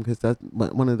from him because that's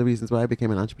one of the reasons why I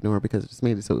became an entrepreneur because it just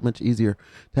made it so much easier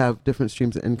to have different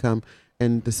streams of income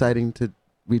and deciding to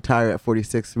retire at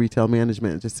 46 retail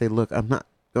management and just say, look, I'm not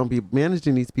going to be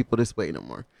managing these people this way no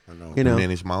more. I know. You know,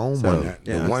 Manage my own So, money.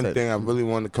 yeah, the I one said- thing I really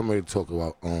wanted to come here to talk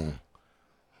about,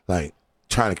 like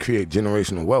trying to create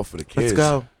generational wealth for the kids. let's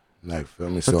go. Like, feel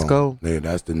me? Let's go. Yeah,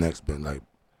 that's the next bit. Like,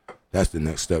 that's the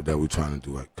next step that we're trying to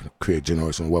do. Like, create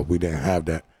generational wealth. We didn't have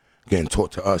that getting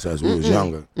taught to us as we was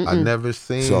younger. I never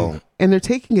seen. So And they're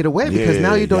taking it away because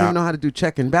now you don't Yeah, even know how to do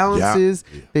check and balances.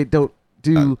 Yeah. They don't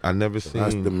do I never that's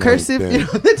the seen. main cursive.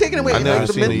 thing. They're taking away. I you know, never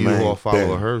the seen a men- U-Haul follow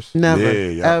thing. a hearse. Never, Yeah,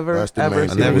 yeah, ever, that's the ever. main I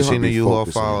thing never we seen wanna a be U-Haul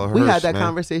focusing follow a on. hearse. We had that man.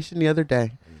 conversation the other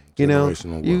day. You know,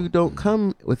 Generational you wealth. don't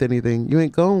come with anything. You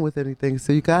ain't going with anything.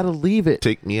 So you got to leave it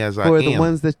Take me as I for am. the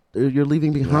ones that you're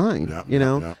leaving behind, yeah, you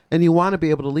know? yeah. And you want to be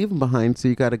able to leave them behind. So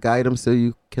you got to guide them so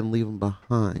you can leave them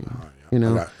behind, you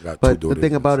know? I got But two the thing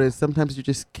daughters. about it is sometimes you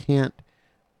just can't.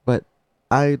 But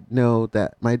I know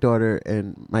that my daughter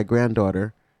and my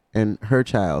granddaughter and her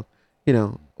child,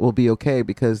 will be okay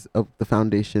because of the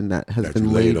foundation that has That been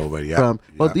you laid laid already, yeah. from.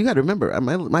 Well, Yeah. you got to remember,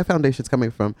 my foundation's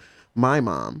coming from my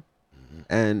mom,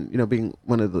 and being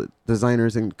one of the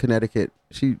designers in Connecticut,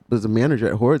 she was a manager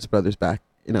at Horowitz Brothers back.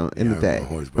 In the day.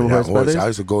 Remember Horowitz Brothers? I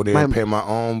used to go there and pay my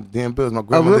own damn bills. My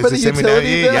grandmother remember used to the send me down.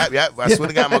 utility bill? Yeah. I swear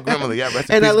to God, my grandmother. Yeah, rest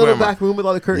in And peace, that little grandma. back room with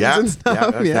all the curtains and stuff.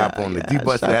 Stop on the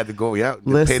D-bus. I had to go. Yeah, to pay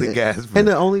the Listen, gas. and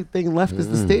the only thing left is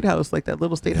the state house, like that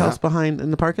little state house behind in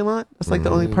the parking lot. That's like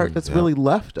the only part that's really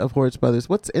left of Horowitz Brothers.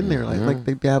 What's in there? Like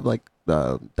they have like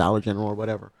the Dollar General or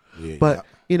whatever. Yeah, But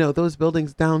those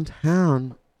buildings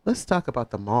downtown. Let's talk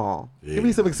about the mall. Yeah, Give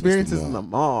me some I miss the experiences mall. in the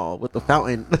mall with the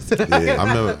fountain. I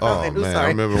remember. Oh I'm man, sorry. I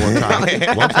remember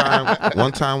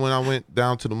one time when I went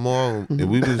down to the mall and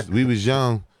we was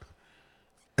young,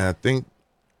 and I think,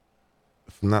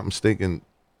 if I'm not mistaken,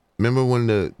 remember when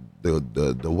the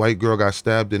white girl got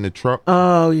stabbed in the truck?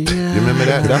 Oh yeah. You remember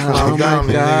that? That's when I was down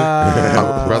there,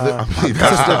 nigga. My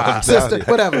brother, Sister,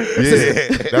 whatever.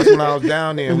 yeah, that's when I was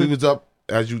down there, and we was up.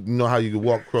 As you know how you could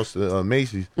walk across the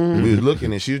Macy's, we was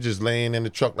looking, and she was just laying in the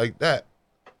truck like that.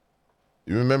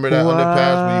 You remember that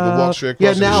underpass where you could walk straight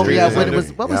across the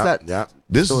street? What was that? Yeah.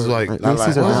 This is like,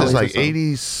 Macy's or what was this, Mally's like or something?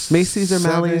 80s? Macy's or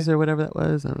Mally's or whatever that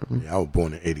was. I don't know. Yeah, I was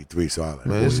born in '83, so I was like,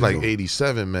 Man, it's like 40,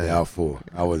 87, man. Yeah, I was 4.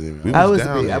 I wasn't even. We I was was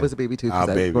down there. I was a baby too because I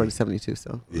was baby. born in '72.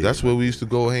 So Yeah. That's where we used to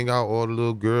go hang out, all the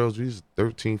little girls. We was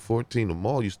 13, 14. The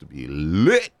mall used to be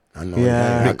lit. I know.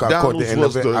 Yeah. I caught the end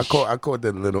of it. McDonald's was I caught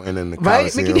that little end in the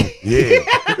Right, Coliseum. Mickey? Yeah.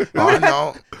 Oh, I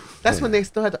know. that's when they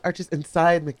still had the arches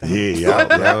inside McDonald's.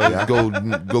 Yeah.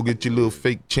 Go get your little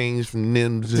fake change from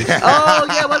Nims. And Oh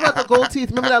yeah, what about the gold teeth?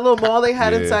 Remember that little mall they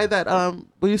had Yeah. inside that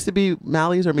what used to be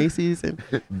Mally's or Macy's, and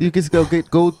you could go get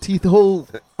gold teeth, whole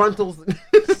frontals.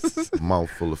 mouth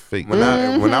full of fake. When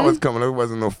I was coming, there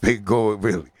wasn't no fake gold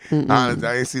really. Honestly,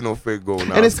 I ain't see no fake gold.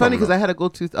 And it's funny because I had a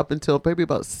gold tooth up until maybe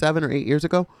about 7 or 8 years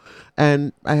ago,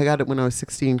 and I got it when I was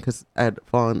 16 because I had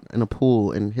fallen in a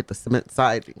pool and hit the cement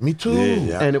siding. Me too.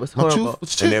 Yeah. And it was My tooth horrible.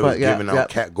 was And they chipped. was But yeah, giving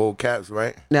out gold caps,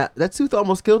 right? Now that tooth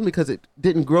almost killed me because it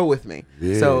didn't grow with me.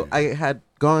 Yeah. So I had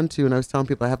gone to, and I was telling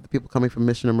people, I have the people coming from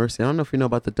Mission of Mercy. I don't know if you know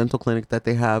about the dental clinic that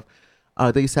they have.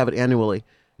 They used to have it annually,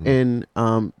 and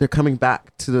they're coming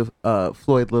back to the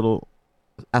Floyd Little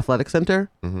Athletic Center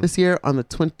this year on the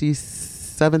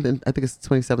 27th, and I think it's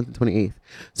 27th and 28th.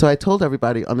 So I told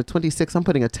everybody on the 26th, I'm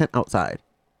putting a tent outside.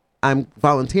 I'm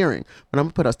volunteering, but I'm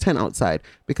gonna put a tent outside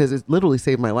because it literally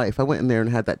saved my life. I went in there and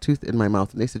had that tooth in my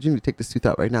mouth, and they said, "You need to take this tooth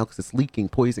out right now because it's leaking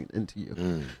poison into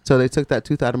you." So they took that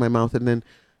tooth out of my mouth, and then,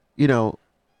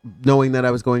 knowing that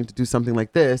I was going to do something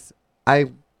like this,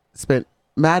 I spent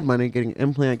mad money getting an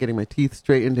implant, getting my teeth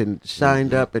straightened and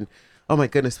shined up, and oh my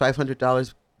goodness,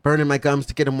 $500 burning my gums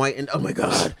to get them white, and oh my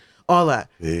god, all that.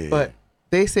 Yeah. But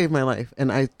they saved my life,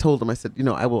 and I told them, I said,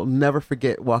 I will never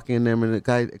forget walking in there, and the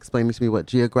guy explaining to me what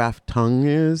geograph tongue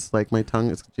is. Like my tongue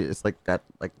is, it's like got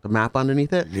like the map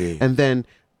underneath it, Yeah. and then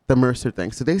the Mercer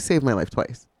thing. So they saved my life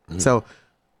twice. So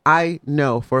I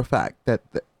know for a fact that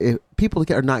if people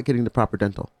are not getting the proper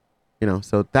dental,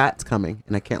 so that's coming,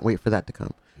 and I can't wait for that to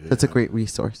come. That's a great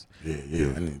resource. Yeah.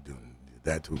 I need to do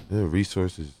that too. Yeah,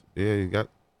 resources. Yeah, you got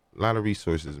a lot of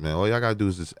resources, man. All y'all gotta do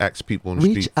is just ask people on the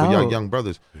Reach street for y'all out. young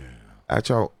brothers. Ask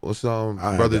y'all, what's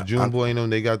I brother got- June Boy and them?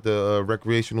 They got the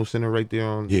recreational center right there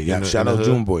on. Yeah. Shout out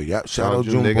June Boy. Yeah. Shout out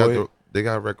June They Boy. got they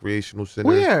got recreational center.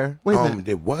 Where? Wait a minute.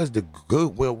 There was the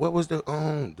Goodwill. What was the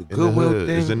In the Goodwill hood.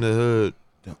 thing? It's in the hood.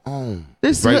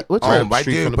 This Right, what's right, right? up the right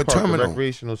street there from in the the park, the terminal.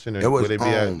 recreational center. It was, where they be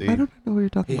at. I don't know what you're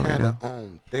talking He about. had now.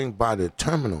 a thing by the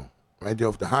terminal, right there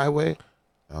off the highway.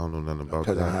 I don't know nothing about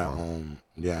Because that. I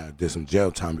had I did some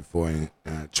jail time before and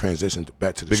transitioned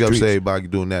back to the Big up streets. to everybody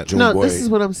doing that. June No, Boy. this is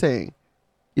what I'm saying.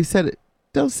 You said it.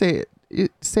 Don't say it. You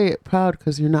say it proud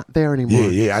because you're not there anymore.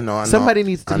 Yeah, I know. Somebody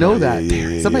needs to know that.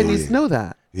 Yeah, Somebody yeah, needs to know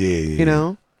that. Yeah. You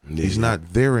know? Yeah, He's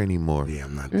not there anymore. Yeah,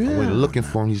 I'm not. I Yeah. went looking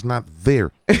for him. He's not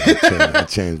there. I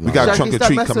changed my We got life. Trunk or stop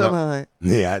Treat messing coming with up. my life.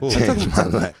 Yeah, I changed my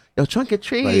life. Yo, Trunk or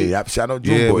Treat. But yeah, shout out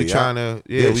June Yeah, Boy. we trying to.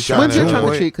 Yeah, Yeah, we shout trying When's your to. Trunk or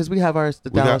Boy. Treat? Because we have ours, the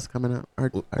We got- Dallas coming up.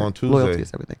 Our on Tuesday.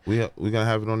 loyalties, everything. We gonna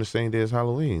have it on the same day as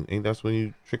Halloween. Ain't that's when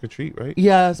you trick or treat, right?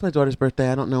 Yeah, it's my daughter's birthday.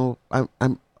 I don't know. I'm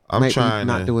might be trying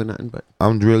not to- doing nothing, but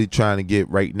I'm really trying to get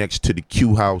right next to the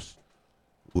Q house.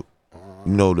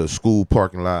 The school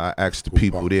parking lot. I asked the School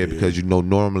people park, there yeah. because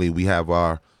normally we have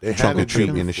our They trunk had or it treat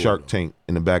there in the before, Shark though. Tank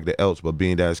in the back of the Elks, but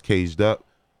being that it's caged up,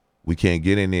 we can't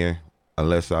get in there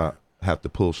unless I have to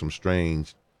pull some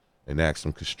strings and ask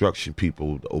some construction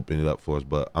people to open it up for us.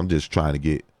 But I'm just trying to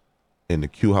get in the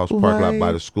Q house parking lot by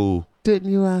Why? the school.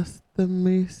 didn't you ask the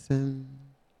Mason?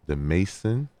 The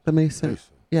Mason, The Mason.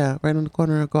 Yeah, right on the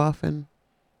corner of Goff and.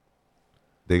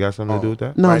 they got something to do with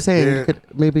that? No, I'm Right saying there. you could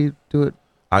maybe do it.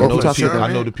 I Or know we the talking people, I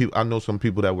about- know the people. I know some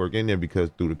people that work in there because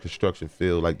through the construction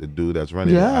field, like the dude that's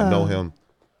running it. Yeah. I know him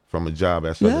from a job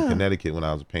at Southern Yeah. Connecticut when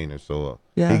I was a painter. So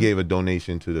Yeah. he gave a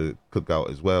donation to the cookout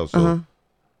as well. So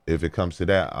if it comes to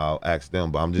that, I'll ask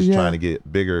them. But I'm just trying to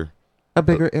get bigger. A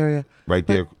bigger area. Right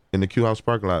there in the Q House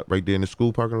parking lot, right there in the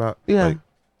school parking lot. Yeah. Like,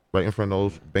 right in front of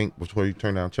those bank before you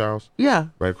turn down Charles. Yeah.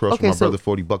 Right across Okay, from my so- brother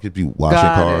 40 buckets be washing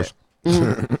Got cars.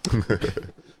 it.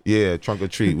 Yeah, trunk or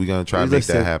treat. We're gonna try to make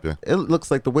Listen, that happen. It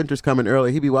looks like the winter's coming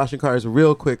early. He be washing cars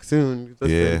real quick soon.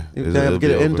 Listen, Yeah, you it'll gotta be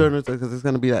get it over. indoors because it's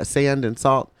gonna be that sand and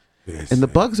salt. Yes, And the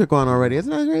man. bugs are gone already.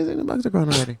 Isn't that crazy? The bugs are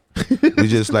gone already. We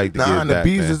just like to Nah, get and the back,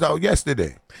 bees man. is out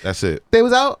yesterday. That's it. They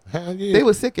was out. Hell yeah. They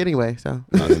was sick anyway. So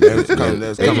They was coming- they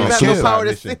was they Come didn't on, have suicide no power to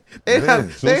mission. sting. They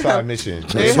have Suicide mission.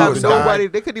 They have Suicide. nobody.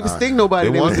 They couldn't even sting nobody.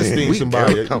 They want to was sting weak.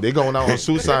 somebody. They going out on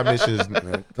suicide missions. I'm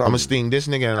come gonna sting this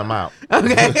nigga and I'm out.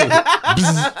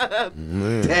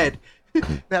 Man. Dead.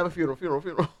 They have a funeral.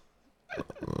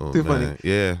 Oh, Too man. funny.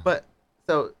 Yeah. But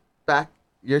so back,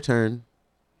 your turn.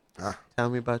 Ah. Tell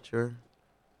me about your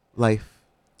life.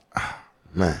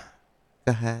 Man.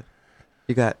 Go ahead.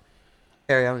 You got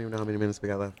Harry. I don't even know how many minutes we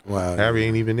got left. Well, Harry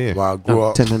ain't even there. Well, I grew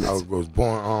up. 10 minutes. I was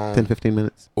born on 10, 15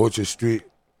 minutes. Orchard Street.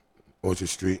 You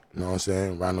know what I'm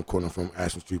saying? Around the corner from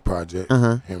Ashland Street Project,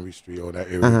 Uh-huh. Henry Street, all that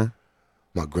area. Uh-huh.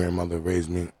 My grandmother raised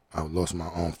me. I lost my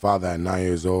own father at 9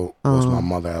 years old. Lost my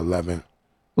mother at 11.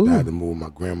 Ooh. I had to move with my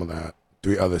grandmother. I had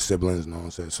 3 other siblings, you know what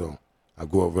I'm saying? So I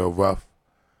grew up real rough.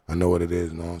 I know what it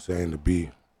is, you know what I'm saying? To be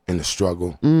in the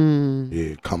struggle.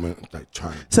 Yeah, coming, like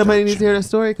trying to. Somebody needs to hear that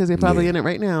story because they're probably Yeah. in it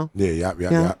right now. Yeah.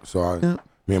 Yeah. So Yeah.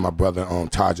 me and my brother,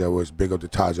 Taj Edwards, big up to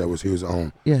Taj Edwards. He was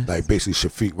Yes. like basically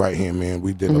Shafiq right here, man.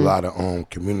 We did a lot of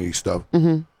community stuff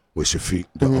with Shafiq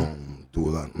to do a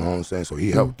lot. You know what I'm saying? So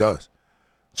he helped us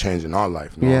changing our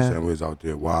life. You know what Yeah. I'm saying? We was out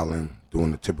there wilding,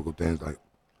 doing the typical things like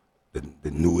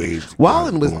the new age.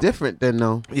 Wilding was going. different then,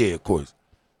 though. Yeah, of course.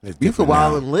 It's You could different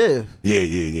wild now. and live. Yeah.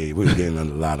 We was getting a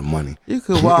lot of money. You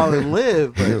could wild and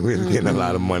live. we But was getting a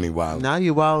lot of money wild. now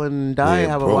you wild and die. Yeah,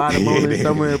 Have a broke. lot of Yeah, moments yeah.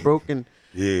 somewhere broken,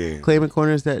 Yeah. claiming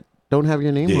corners that don't have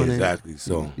your name Yeah, on it. exactly.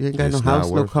 So You ain't got no It's not house,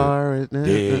 no worth it. car.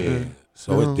 yeah.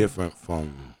 So No. it's different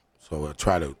from. So I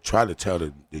try to tell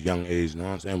the young age, you know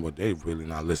what I'm saying, but they really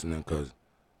not listening because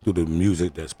through the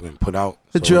music that's been put out,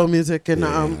 The so, drill music and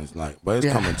yeah, it's like, but it's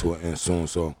yeah. coming to an end soon.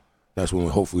 So that's when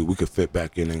hopefully we could fit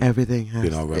back in and everything has. You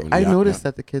know, revenue. I Yeah, noticed yeah.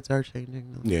 that the kids are changing.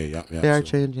 Though. yeah. They are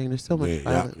so, changing. There's so much Yeah,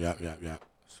 violence. yeah.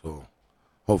 So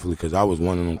hopefully, because I was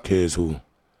one of them kids who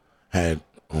had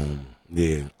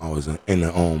I was in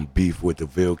the beef with the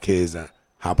Ville kids. I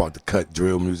hop out the cut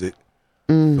drill music.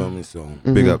 Mm. Feel me? So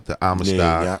Big up to Amistad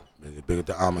yeah. Big up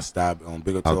to Amistad.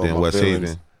 Big up to out all there in my West villains.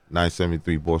 Haven.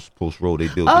 973 Post Road. They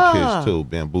deal with Ah. the kids too.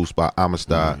 Bamboo Spot,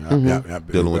 Amistad. Yeah.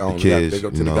 Dealing with the kids, Big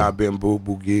up to you the know. guy Bamboo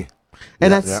Boogie.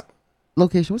 And that's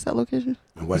location. What's that location?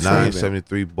 In West Haven.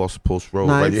 973 Boston Post Road.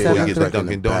 Right before you get to like in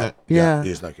Dunkin' the Donut. back. Yeah.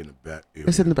 It's like in the back. Area.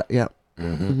 It's in the back. Yeah.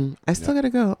 Mm-hmm. I still gotta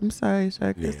go. I'm sorry.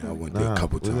 Yeah, I went there a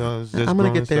couple times. I'm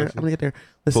gonna get there. Listen,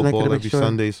 I Football gotta every make sure.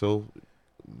 Sunday, so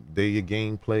day your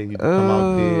game play. You come out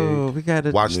Oh, there, we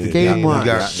gotta watch the game game. watch. We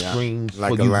got Yeah. screens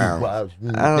Like for a you. lounge.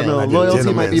 I don't know. like a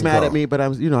Loyalty might be gentleman's mad at club. me, but I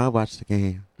watch the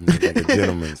game. Like a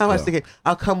gentleman's I watch club. the game.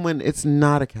 I'll come when it's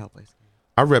not a Cowboys game.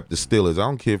 I rep the Steelers. I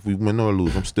don't care if we win or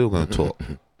lose. I'm still gonna talk.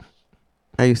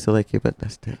 I used to like you, but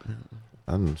that's different.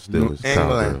 I'm Steelers, England.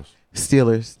 Cowgirls.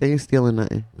 Steelers. They ain't stealing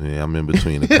nothing. Yeah, I'm in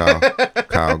between the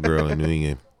Cowgirl and New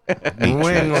England. New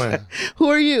England. Who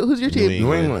are you? Who's your team? New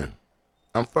New England. England.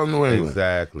 I'm from New England.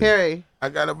 Exactly. Harry. I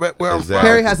got to rep where I'm Exactly. from.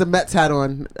 Harry has a Mets hat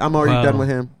on. I'm already Wow. done with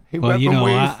him. He Well, repping you know,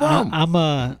 where he's from. I'm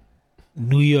a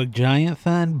New York Giant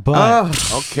fan, but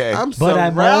Okay. I'm But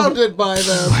I'm surrounded by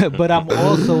them. but I'm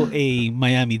also a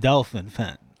Miami Dolphin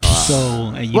fan.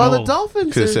 So and you Well, know, the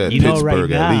Dolphins Could have are. said You know, Pittsburgh right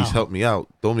at now- least. Help me out.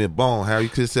 Throw me a bone, Harry. You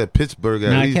could have said Pittsburgh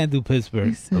at no, I least. can't do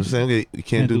Pittsburgh. I'm saying okay, you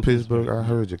can't do Pittsburgh. I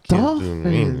heard you can't Dolphins.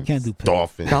 do Can't do Pittsburgh.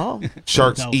 Dolphins. Dolphins.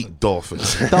 Sharks Dolphins. eat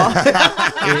dolphins.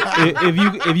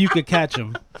 if you could catch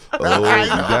them, Oh, you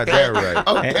got that right.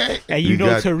 Okay. and You you know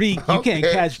got- Tariq, you can't okay.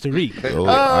 catch Tariq. Oh,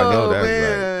 I know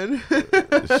man.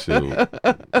 that's right. Shoot.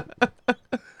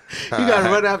 You gotta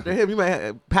run after him. You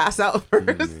might pass out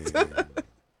first.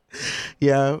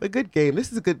 Yeah, a good game.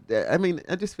 This is a good. I mean,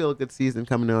 I just feel a good season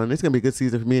coming on. It's gonna be a good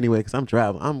season for me anyway because I'm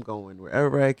traveling. I'm going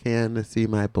wherever I can to see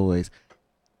my boys.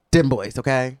 Dim boys,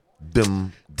 okay?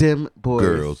 Them Dim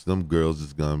boys. them girls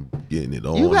is gonna be getting it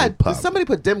on. You had and popping. somebody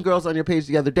put dim girls on your page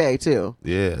the other day too.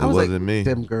 Yeah, it I was wasn't like, me.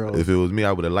 Dim girls. If it was me,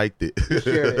 I would have liked it.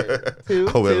 Sure did. Two,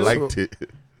 I would have two. liked it.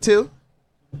 2.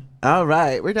 All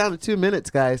right, we're down to 2 minutes,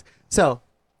 guys. So,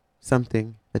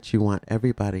 something that you want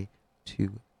everybody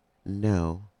to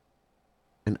know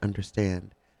and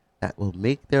understand that will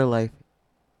make their life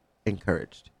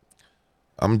encouraged?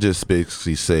 I'm just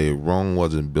basically saying Rome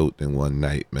wasn't built in one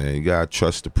night, man. You gotta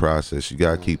trust the process. You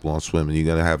gotta keep on swimming. You're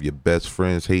gonna have your best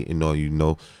friends hating on you.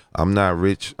 Know, I'm not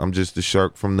rich. I'm just a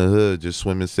shark from the hood, just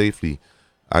swimming safely.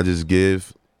 I just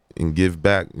give and give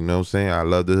back. You know what I'm saying? I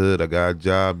love the hood. I got a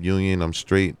job, union. I'm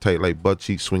straight, tight like butt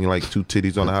cheeks, swinging like two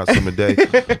titties on a hot summer day.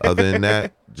 Other than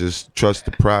that, just trust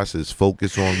the process.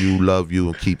 Focus on you, love you,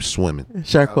 and keep swimming.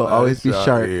 Shark will always be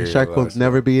shark. Yeah, Shark will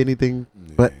never be anything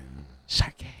but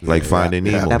shark. Like Finding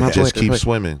Nemo. Just keep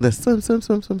swimming. Let's swim.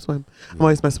 I'm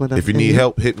always messing with them. If you need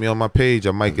help, hit me on my page.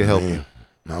 I might get help you.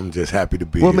 I'm just happy to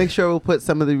be We'll here. make sure we'll put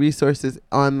some of the resources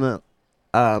on the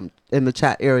in the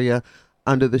chat area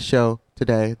under the show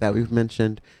today that we've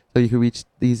mentioned, so you can reach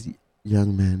these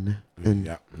young men and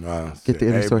get the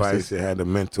resources. Everybody said had the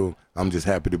mental. I'm just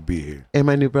happy to be here. And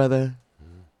my new brother.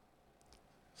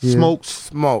 Yeah.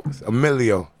 Smokes.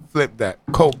 Emilio. Flip that.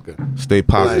 Coca. Stay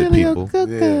positive, people.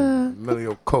 Yeah.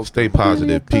 Emilio Coca. Stay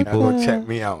positive, people. Go check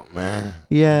me out, man.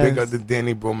 Yes. Big up to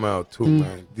Danny Bromell, too,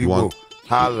 man. D-Boo.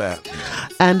 Holla at me.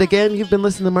 And again, you've been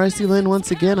listening to MarceyLynn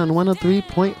once again on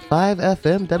 103.5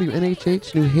 FM,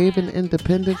 WNHH, New Haven,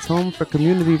 Independence, home for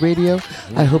community radio.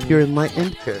 I hope you're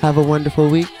enlightened. Have a wonderful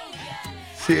week.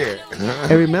 Cheers.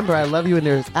 And remember, I love you, and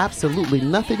there's absolutely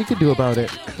nothing you can do about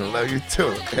it. I love you,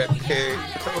 too.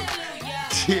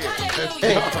 Cheers.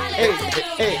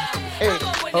 Hey.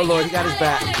 Oh, Lord, he got his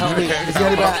back. Help me. He's got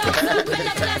his back.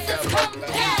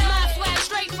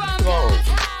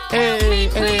 Hey.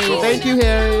 Thank you,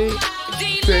 Harry.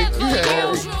 Thank you,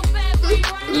 Harry.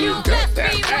 You got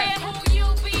that.